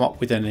we come up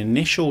with an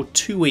initial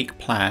 2-week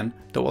plan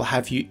that will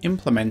have you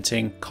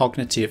implementing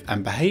cognitive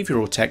and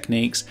behavioral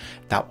techniques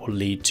that will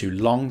lead to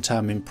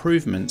long-term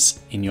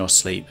improvements in your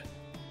sleep.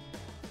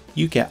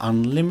 You get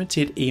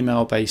unlimited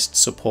email-based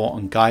support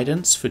and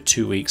guidance for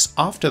 2 weeks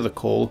after the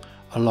call,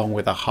 along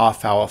with a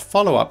half-hour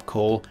follow-up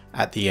call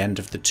at the end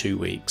of the 2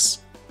 weeks.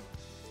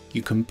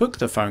 You can book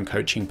the phone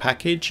coaching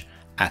package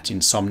at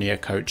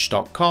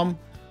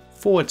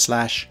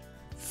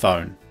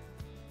insomniacoach.com/phone.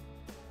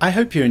 I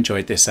hope you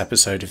enjoyed this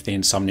episode of the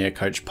Insomnia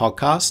Coach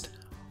podcast.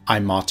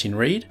 I'm Martin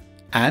Reed,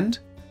 and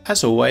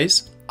as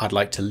always, I'd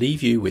like to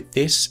leave you with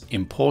this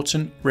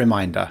important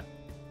reminder.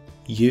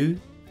 You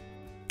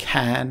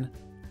can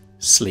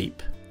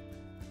sleep.